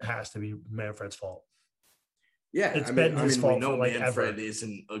 it has to be Manfred's fault. Yeah, it's been his fault. We know like Manfred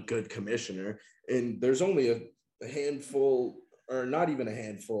isn't a good commissioner, and there's only a handful, or not even a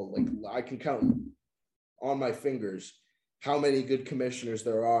handful. Like I can count on my fingers how many good commissioners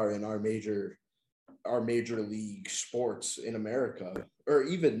there are in our major league sports in America, or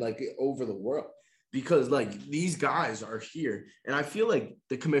even like over the world, because like these guys are here, and I feel like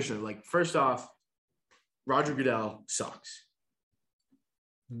the commissioner, like first off, Roger Goodell sucks.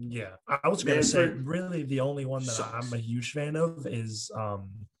 Yeah, I was going to say, really the only one that I'm a huge fan of is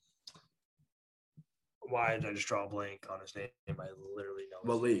why did I just draw a blank on his name? I literally know.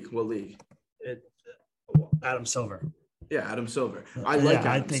 What league? Adam Silver. Yeah, Adam Silver. I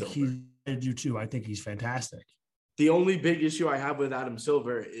think I do too. I think he's fantastic. The only big issue I have with Adam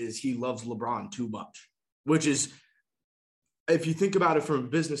Silver is he loves LeBron too much, which is, if you think about it from a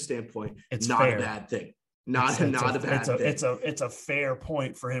business standpoint, it's not fair. A bad thing. Not a bad thing. It's a fair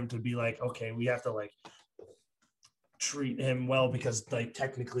point for him to be like, okay, we have to like treat him well because like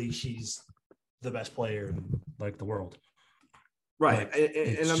technically she's the best player in like the world. Right. Like,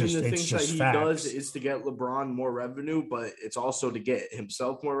 and I mean, the things that he does is to get LeBron more revenue, but it's also to get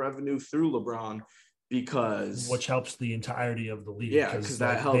himself more revenue through LeBron, because which helps the entirety of the league. Yeah, because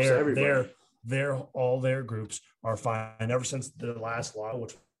that helps everybody. All their groups are fine ever since the last law,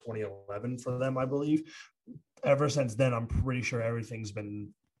 which was 2011 for them, I believe. Ever since then, I'm pretty sure everything's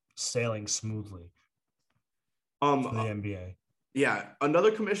been sailing smoothly for the NBA. Yeah, another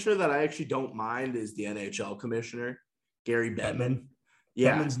commissioner that I actually don't mind is the NHL commissioner, Gary Bettman.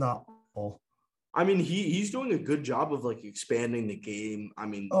 Yeah. Bettman's not awful. I mean, he's doing a good job of like expanding the game. I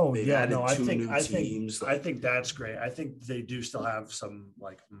mean, I think that's great. I think they do still have some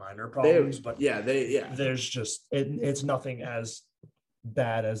like minor problems, but there's just it's nothing as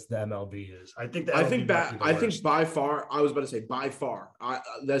bad as the MLB is. I think by far, I was about to say by far.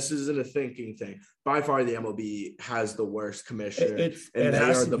 This isn't a thinking thing. By far, the MLB has the worst commissioner, and they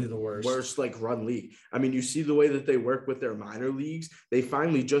are the worst like run league. I mean, you see the way that they work with their minor leagues. They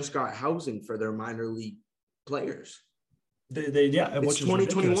finally just got housing for their minor league players. It's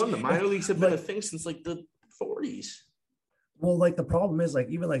 2021. The minor leagues have been a thing since like the 40s. Well, like the problem is like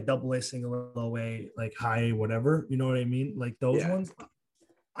even like double A, single A, low A, like high A, whatever, you know what I mean? Like those ones,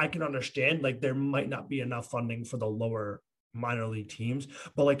 I can understand. Like there might not be enough funding for the lower minor league teams,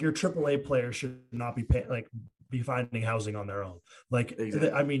 but like your triple A players should not be be finding housing on their own. Like,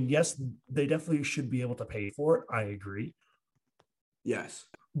 I mean, yes, they definitely should be able to pay for it. I agree. Yes.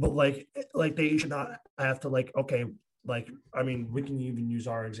 But like they should not have to I mean, we can even use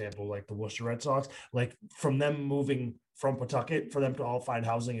our example, like the Worcester Red Sox, like from them moving from Pawtucket for them to all find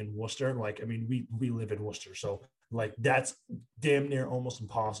housing in Worcester. Like, I mean, we live in Worcester, so like that's damn near almost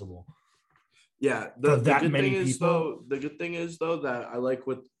impossible. Yeah. The good thing is though that I like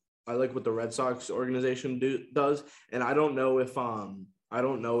what the Red Sox organization does. And I don't know if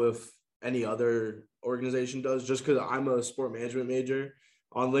any other organization does, just because I'm a sport management major.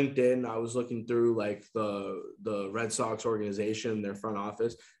 On LinkedIn, I was looking through like the Red Sox organization, their front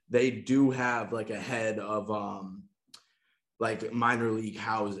office. They do have like a head of like minor league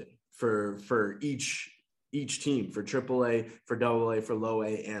housing for each team, for AAA, for AA, for low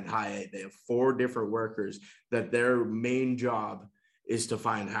A, and high A. They have 4 different workers that their main job is to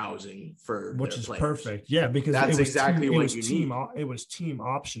find housing for, which is players. Perfect. Yeah, because that's exactly what you need. It was team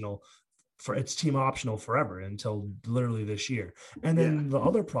optional. It's team optional forever until literally this year. And then the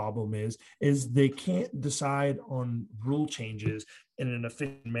other problem is they can't decide on rule changes in an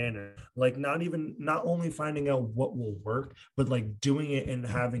efficient manner. Like not only finding out what will work, but like doing it and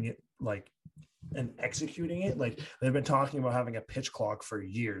having it like and executing it. Like they've been talking about having a pitch clock for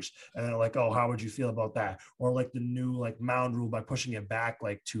years, and they're like, oh, how would you feel about that? Or like the new like mound rule by pushing it back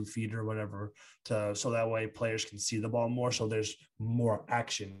like 2 feet or whatever so that way players can see the ball more, so there's more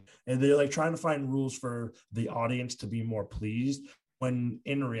action. And they're like trying to find rules for the audience to be more pleased, when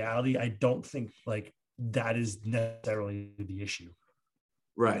in reality I don't think like that is necessarily the issue.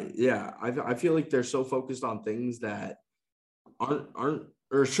 Right. Yeah. I feel like they're so focused on things that aren't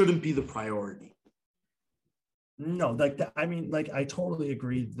or shouldn't be the priority. No, like that. I mean, like I totally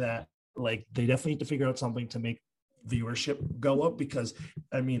agree that like they definitely need to figure out something to make viewership go up, because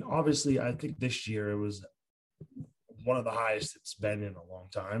I mean, obviously, I think this year it was one of the highest it's been in a long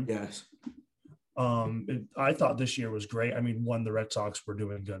time. Yes. I thought this year was great. I mean, the Red Sox were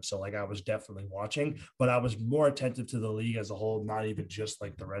doing good, so like I was definitely watching, but I was more attentive to the league as a whole, not even just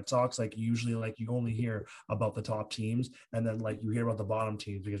like the Red Sox. Like usually like you only hear about the top teams, and then like you hear about the bottom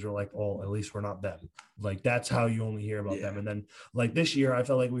teams because you're like, oh, at least we're not them. Like that's how you only hear about them. And then like this year I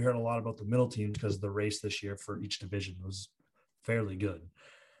felt like we heard a lot about the middle teams because the race this year for each division was fairly good.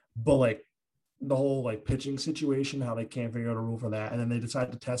 But like the whole like pitching situation, how they can't figure out a rule for that, and then they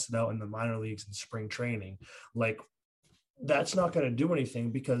decide to test it out in the minor leagues and spring training, like that's not going to do anything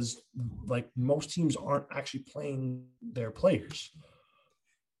because like most teams aren't actually playing their players.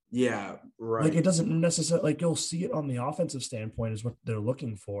 Yeah, right. Like it doesn't necessarily, like you'll see it on the offensive standpoint is what they're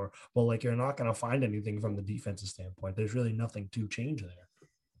looking for, but like you're not going to find anything from the defensive standpoint. There's really nothing to change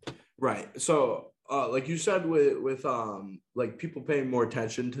there. Right. So like you said with like people paying more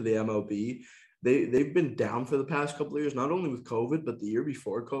attention to the MLB, they've been down for the past couple of years, not only with COVID, but the year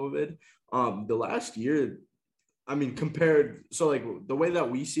before COVID. The last year, I mean, so like the way that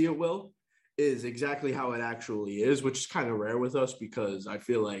we see it, Will, is exactly how it actually is, which is kind of rare with us because I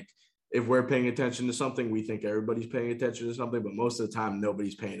feel like if we're paying attention to something, we think everybody's paying attention to something, but most of the time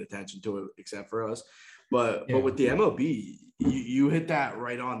nobody's paying attention to it except for us. But with the MLB, you hit that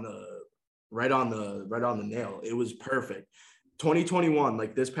right on the nail. It was perfect. 2021,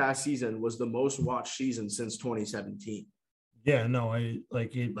 like this past season, was the most watched season since 2017. Yeah, no, I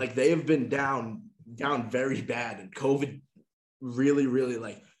like it. Like they have been down very bad, and COVID really, really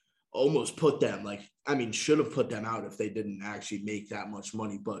like almost put them, like, I mean, should have put them out if they didn't actually make that much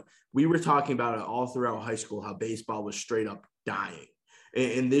money. But we were talking about it all throughout high school, how baseball was straight up dying.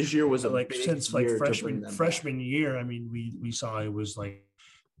 And this year was like since like freshman year. I mean, we saw it was like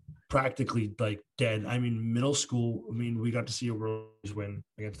practically like dead. I mean, middle school, I mean, we got to see a World Series win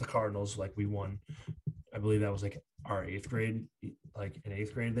against the Cardinals. Like we won, I believe that was like our 8th grade like in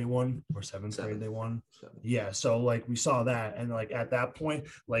 8th grade they won, or 7th grade they won. 7th. Yeah. So like we saw that. And like at that point,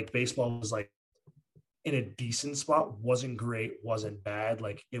 like baseball was like in a decent spot, wasn't great, wasn't bad.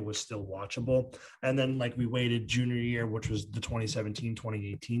 Like it was still watchable. And then like we waited junior year, which was the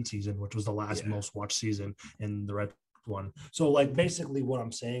 2017-2018 season, which was the last most watched season in the Red one. So like basically what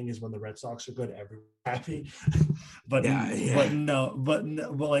I'm saying is when the Red Sox are good, everyone's happy. but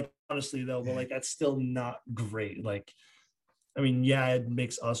like honestly though, but like that's still not great. Like I mean, yeah, it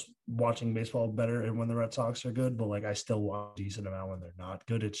makes us watching baseball better and when the Red Sox are good, but like I still watch a decent amount when they're not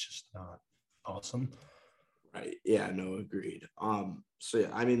good. It's just not awesome. Right. Yeah, no, agreed. So yeah,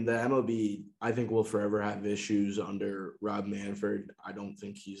 I mean the MLB I think will forever have issues under Rob Manfred. I don't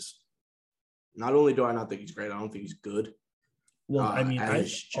think he's not only do I not think he's great, I don't think he's good. Well, I mean,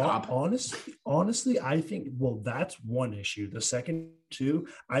 honestly, I think, well, that's one issue. The second two,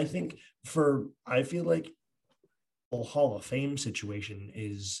 I think I feel like the Hall of Fame situation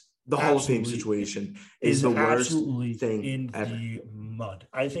is the Hall of Fame situation is the worst thing in ever. The mud.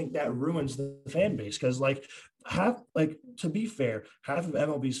 I think that ruins the fan base because to be fair, half of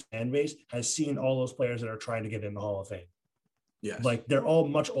MLB's fan base has seen all those players that are trying to get in the Hall of Fame. Yes. Like they're all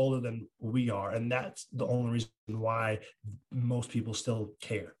much older than we are. And that's the only reason why most people still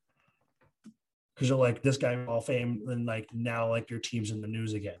care. Because you're like, this guy Hall of Fame, and like now like your team's in the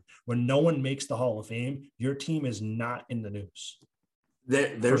news again. When no one makes the Hall of Fame, your team is not in the news.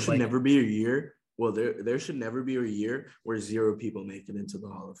 There should never be a year. Well, there should never be a year where 0 people make it into the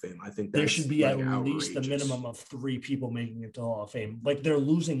Hall of Fame. I think there should be like at least the minimum of 3 people making it to the Hall of Fame. Like they're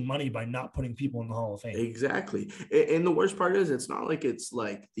losing money by not putting people in the Hall of Fame. Exactly. And the worst part is it's not like it's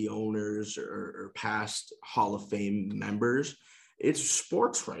like the owners or past Hall of Fame members. It's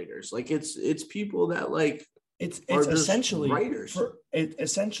sports writers. Like it's people that like it's essentially writers.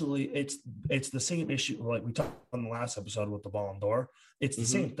 It's the same issue like we talked on the last episode with the Ballon d'Or. It's the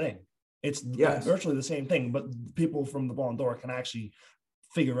same thing. It's virtually the same thing, but people from the Ballon d'Or can actually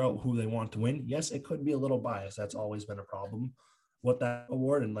figure out who they want to win. Yes, it could be a little biased. That's always been a problem with that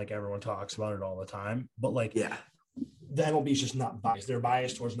award, and like everyone talks about it all the time. But like, the MLB is just not biased. They're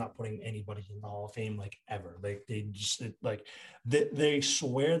biased towards not putting anybody in the Hall of Fame like ever. Like they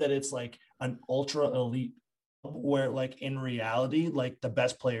swear that it's like an ultra elite, where like in reality, like the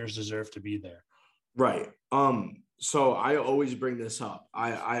best players deserve to be there. Right. So I always bring this up.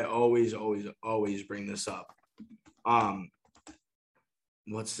 I always bring this up.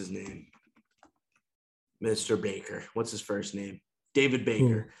 What's his name? Mr. Baker. What's his first name? David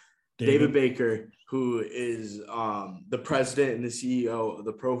Baker. David Baker, who is the president and the CEO of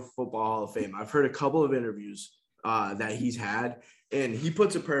the Pro Football Hall of Fame. I've heard a couple of interviews that he's had, and he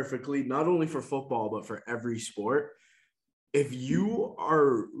puts it perfectly, not only for football, but for every sport. If you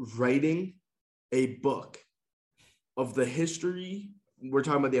are writing a book of the history, we're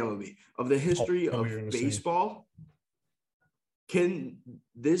talking about the MLB, of the history of baseball, can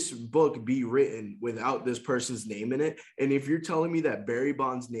this book be written without this person's name in it? And if you're telling me that Barry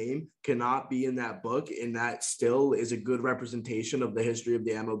Bonds' name cannot be in that book and that still is a good representation of the history of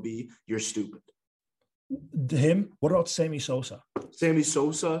the MLB, you're stupid. Him? What about Sammy Sosa? Sammy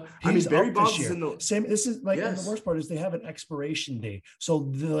Sosa. I mean, Barry Bonds is in the same. This is like, and the worst part is they have an expiration date. So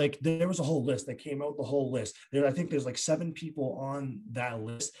there was a whole list that came out. The whole list. I think there's like 7 people on that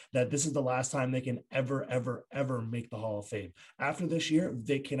list that this is the last time they can ever make the Hall of Fame. After this year,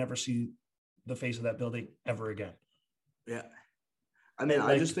 they can never see the face of that building ever again. Yeah, I mean,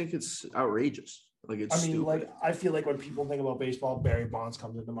 I just think it's outrageous. Like it's stupid. Like I feel like when people think about baseball, Barry Bonds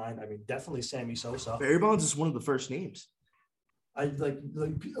comes into mind. I mean, definitely Sammy Sosa. Barry Bonds is one of the first names. And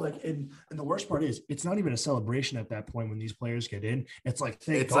the worst part is it's not even a celebration at that point when these players get in. It's like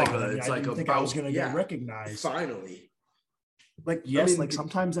I didn't think I was going to get recognized finally. Like, yes, like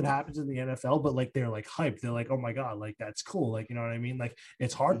sometimes it happens in the NFL, but like they're like hyped. They're like, oh my God, like that's cool. Like, you know what I mean? Like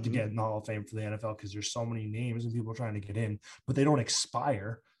it's hard to get in the Hall of Fame for the NFL because there's so many names and people trying to get in, but they don't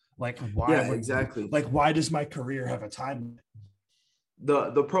expire. Like why? Yeah, exactly. Like why does my career have a time?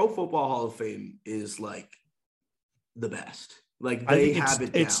 The Pro Football Hall of Fame is like the best. Like they have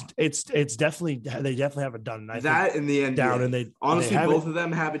it down. It's definitely, they definitely have it done. And in the end down, and they honestly they both of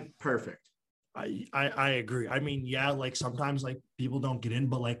them have it perfect. I agree. I mean, yeah, like sometimes like people don't get in,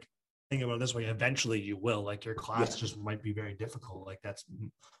 but like think about it this way, eventually you will. Like your class just might be very difficult. Like that's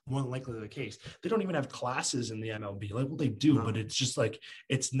more than likely the case. They don't even have classes in the MLB. Like, well, they do, but it's just like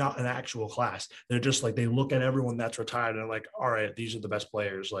it's not an actual class. They're just like they look at everyone that's retired and they're like, all right, these are the best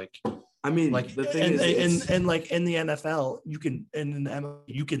players. Like, I mean, like the thing and like in the NFL, you can, and in the MLB,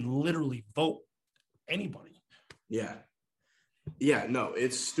 you can literally vote anybody. Yeah, no,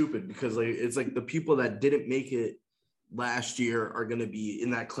 it's stupid because like it's like the people that didn't make it last year are going to be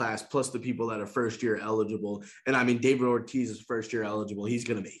in that class, plus the people that are first year eligible. And I mean, David Ortiz is first year eligible. He's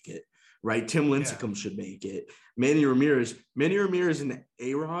going to make it, right? Tim Lincecum should make it. Manny Ramirez and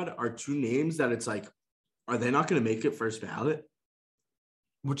A-Rod are two names that it's like, are they not going to make it first ballot?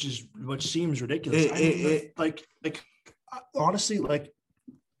 Which seems ridiculous. Honestly,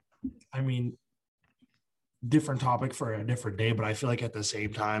 I mean, different topic for a different day, but I feel like at the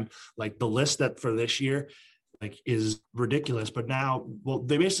same time, like the list that for this year, like, is ridiculous. But now, well,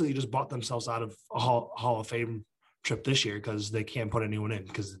 they basically just bought themselves out of a Hall of Fame trip this year because they can't put anyone in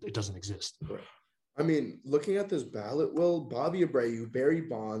because it doesn't exist. Right. I mean, looking at this ballot, Bobby Abreu, Barry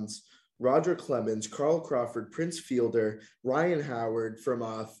Bonds, Roger Clemens, Carl Crawford, Prince Fielder, Ryan Howard from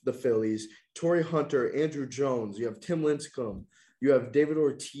the Phillies, Torrey Hunter, Andrew Jones. You have Tim Lincecum. You have David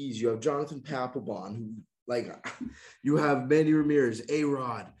Ortiz. You have Jonathan Papelbon. You have Manny Ramirez,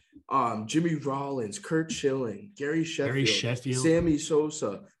 A-Rod, Jimmy Rollins, Kurt Schilling, Gary Sheffield, Sammy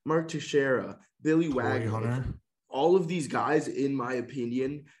Sosa, Mark Teixeira, Billy Wagner. All of these guys, in my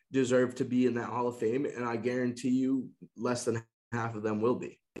opinion, deserve to be in that Hall of Fame, and I guarantee you less than half of them will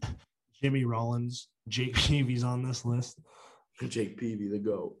be. Jimmy Rollins, Jake Peavy's on this list. Jake Peavy, the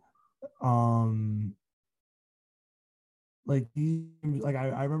GOAT. I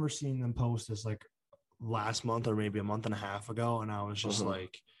remember seeing them post this like last month or maybe a month and a half ago, and I was just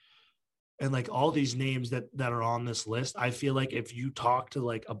all these names that are on this list, I feel like if you talk to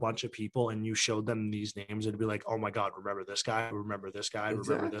like a bunch of people and you showed them these names, it'd be like, oh my God, remember this guy, remember this guy,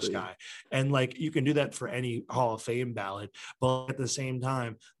 remember this guy. And like, you can do that for any Hall of Fame ballot, but at the same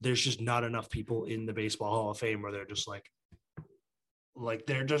time, there's just not enough people in the Baseball Hall of Fame where they're just like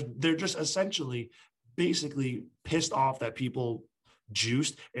they're just essentially basically pissed off that people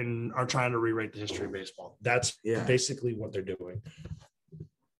juiced and are trying to rewrite the history of baseball. That's basically what they're doing.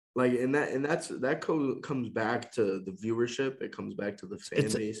 That comes back to the viewership. It comes back to the fan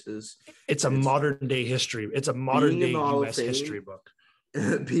bases. It's a modern day history. It's a modern day U.S. history book.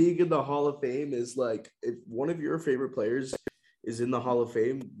 Being in the Hall of Fame is like, if one of your favorite players is in the Hall of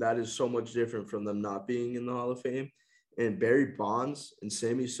Fame, that is so much different from them not being in the Hall of Fame. And Barry Bonds and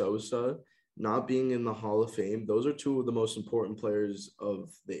Sammy Sosa not being in the Hall of Fame, those are two of the most important players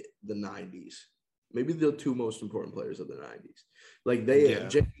of the 90s. Maybe the two most important players of the 90s. Like, they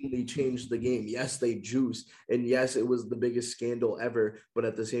genuinely changed the game. Yes, they juiced. And yes, it was the biggest scandal ever. But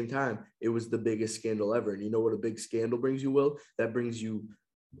at the same time, it was the biggest scandal ever. And you know what a big scandal brings you, Will? That brings you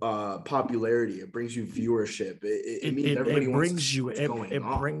popularity. It brings you viewership. It brings you if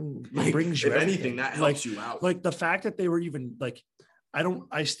anything, that helps you out. Like the fact that they were even like,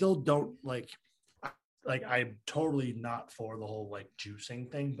 I still don't like I'm totally not for the whole like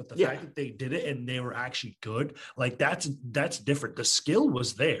juicing thing, but the fact that they did it and they were actually good, like that's different. The skill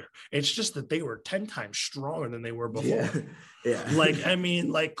was there. It's just that they were 10 times stronger than they were before. Like, I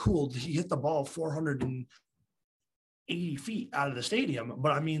mean, like, cool. He hit the ball 480 feet out of the stadium,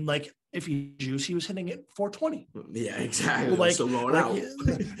 but I mean, like, if he juiced, he was hitting it 420. Yeah, exactly. Like, still going out.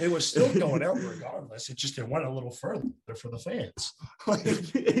 It was still going out regardless. It just went a little further for the fans. Like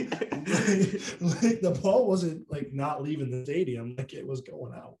the ball wasn't like not leaving the stadium, like it was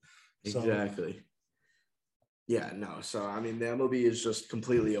going out. Exactly. Yeah, no. So I mean, the MLB is just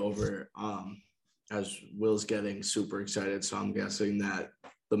completely over. As Will's getting super excited, so I'm guessing that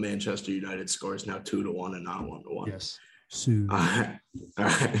the Manchester United score is now 2-1 and not 1-1. Yes. Soon. All right.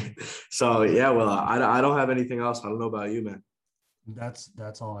 So yeah, well, I don't have anything else. I don't know about you, man. That's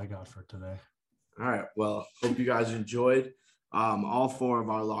all I got for today. All right. Well, hope you guys enjoyed. All 4 of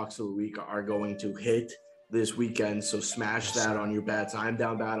our locks of the week are going to hit this weekend, so smash that on your bets. I'm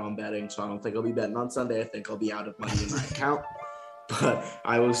down bad on betting, so I don't think I'll be betting on Sunday. I think I'll be out of money in my account. But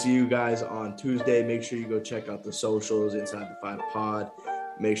I will see you guys on Tuesday. Make sure you go check out the socials, Inside the 5 Pod.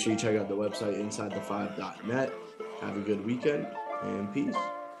 Make sure you check out the website, InsideThe5.net. Have a good weekend, and peace.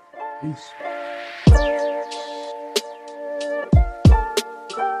 Peace.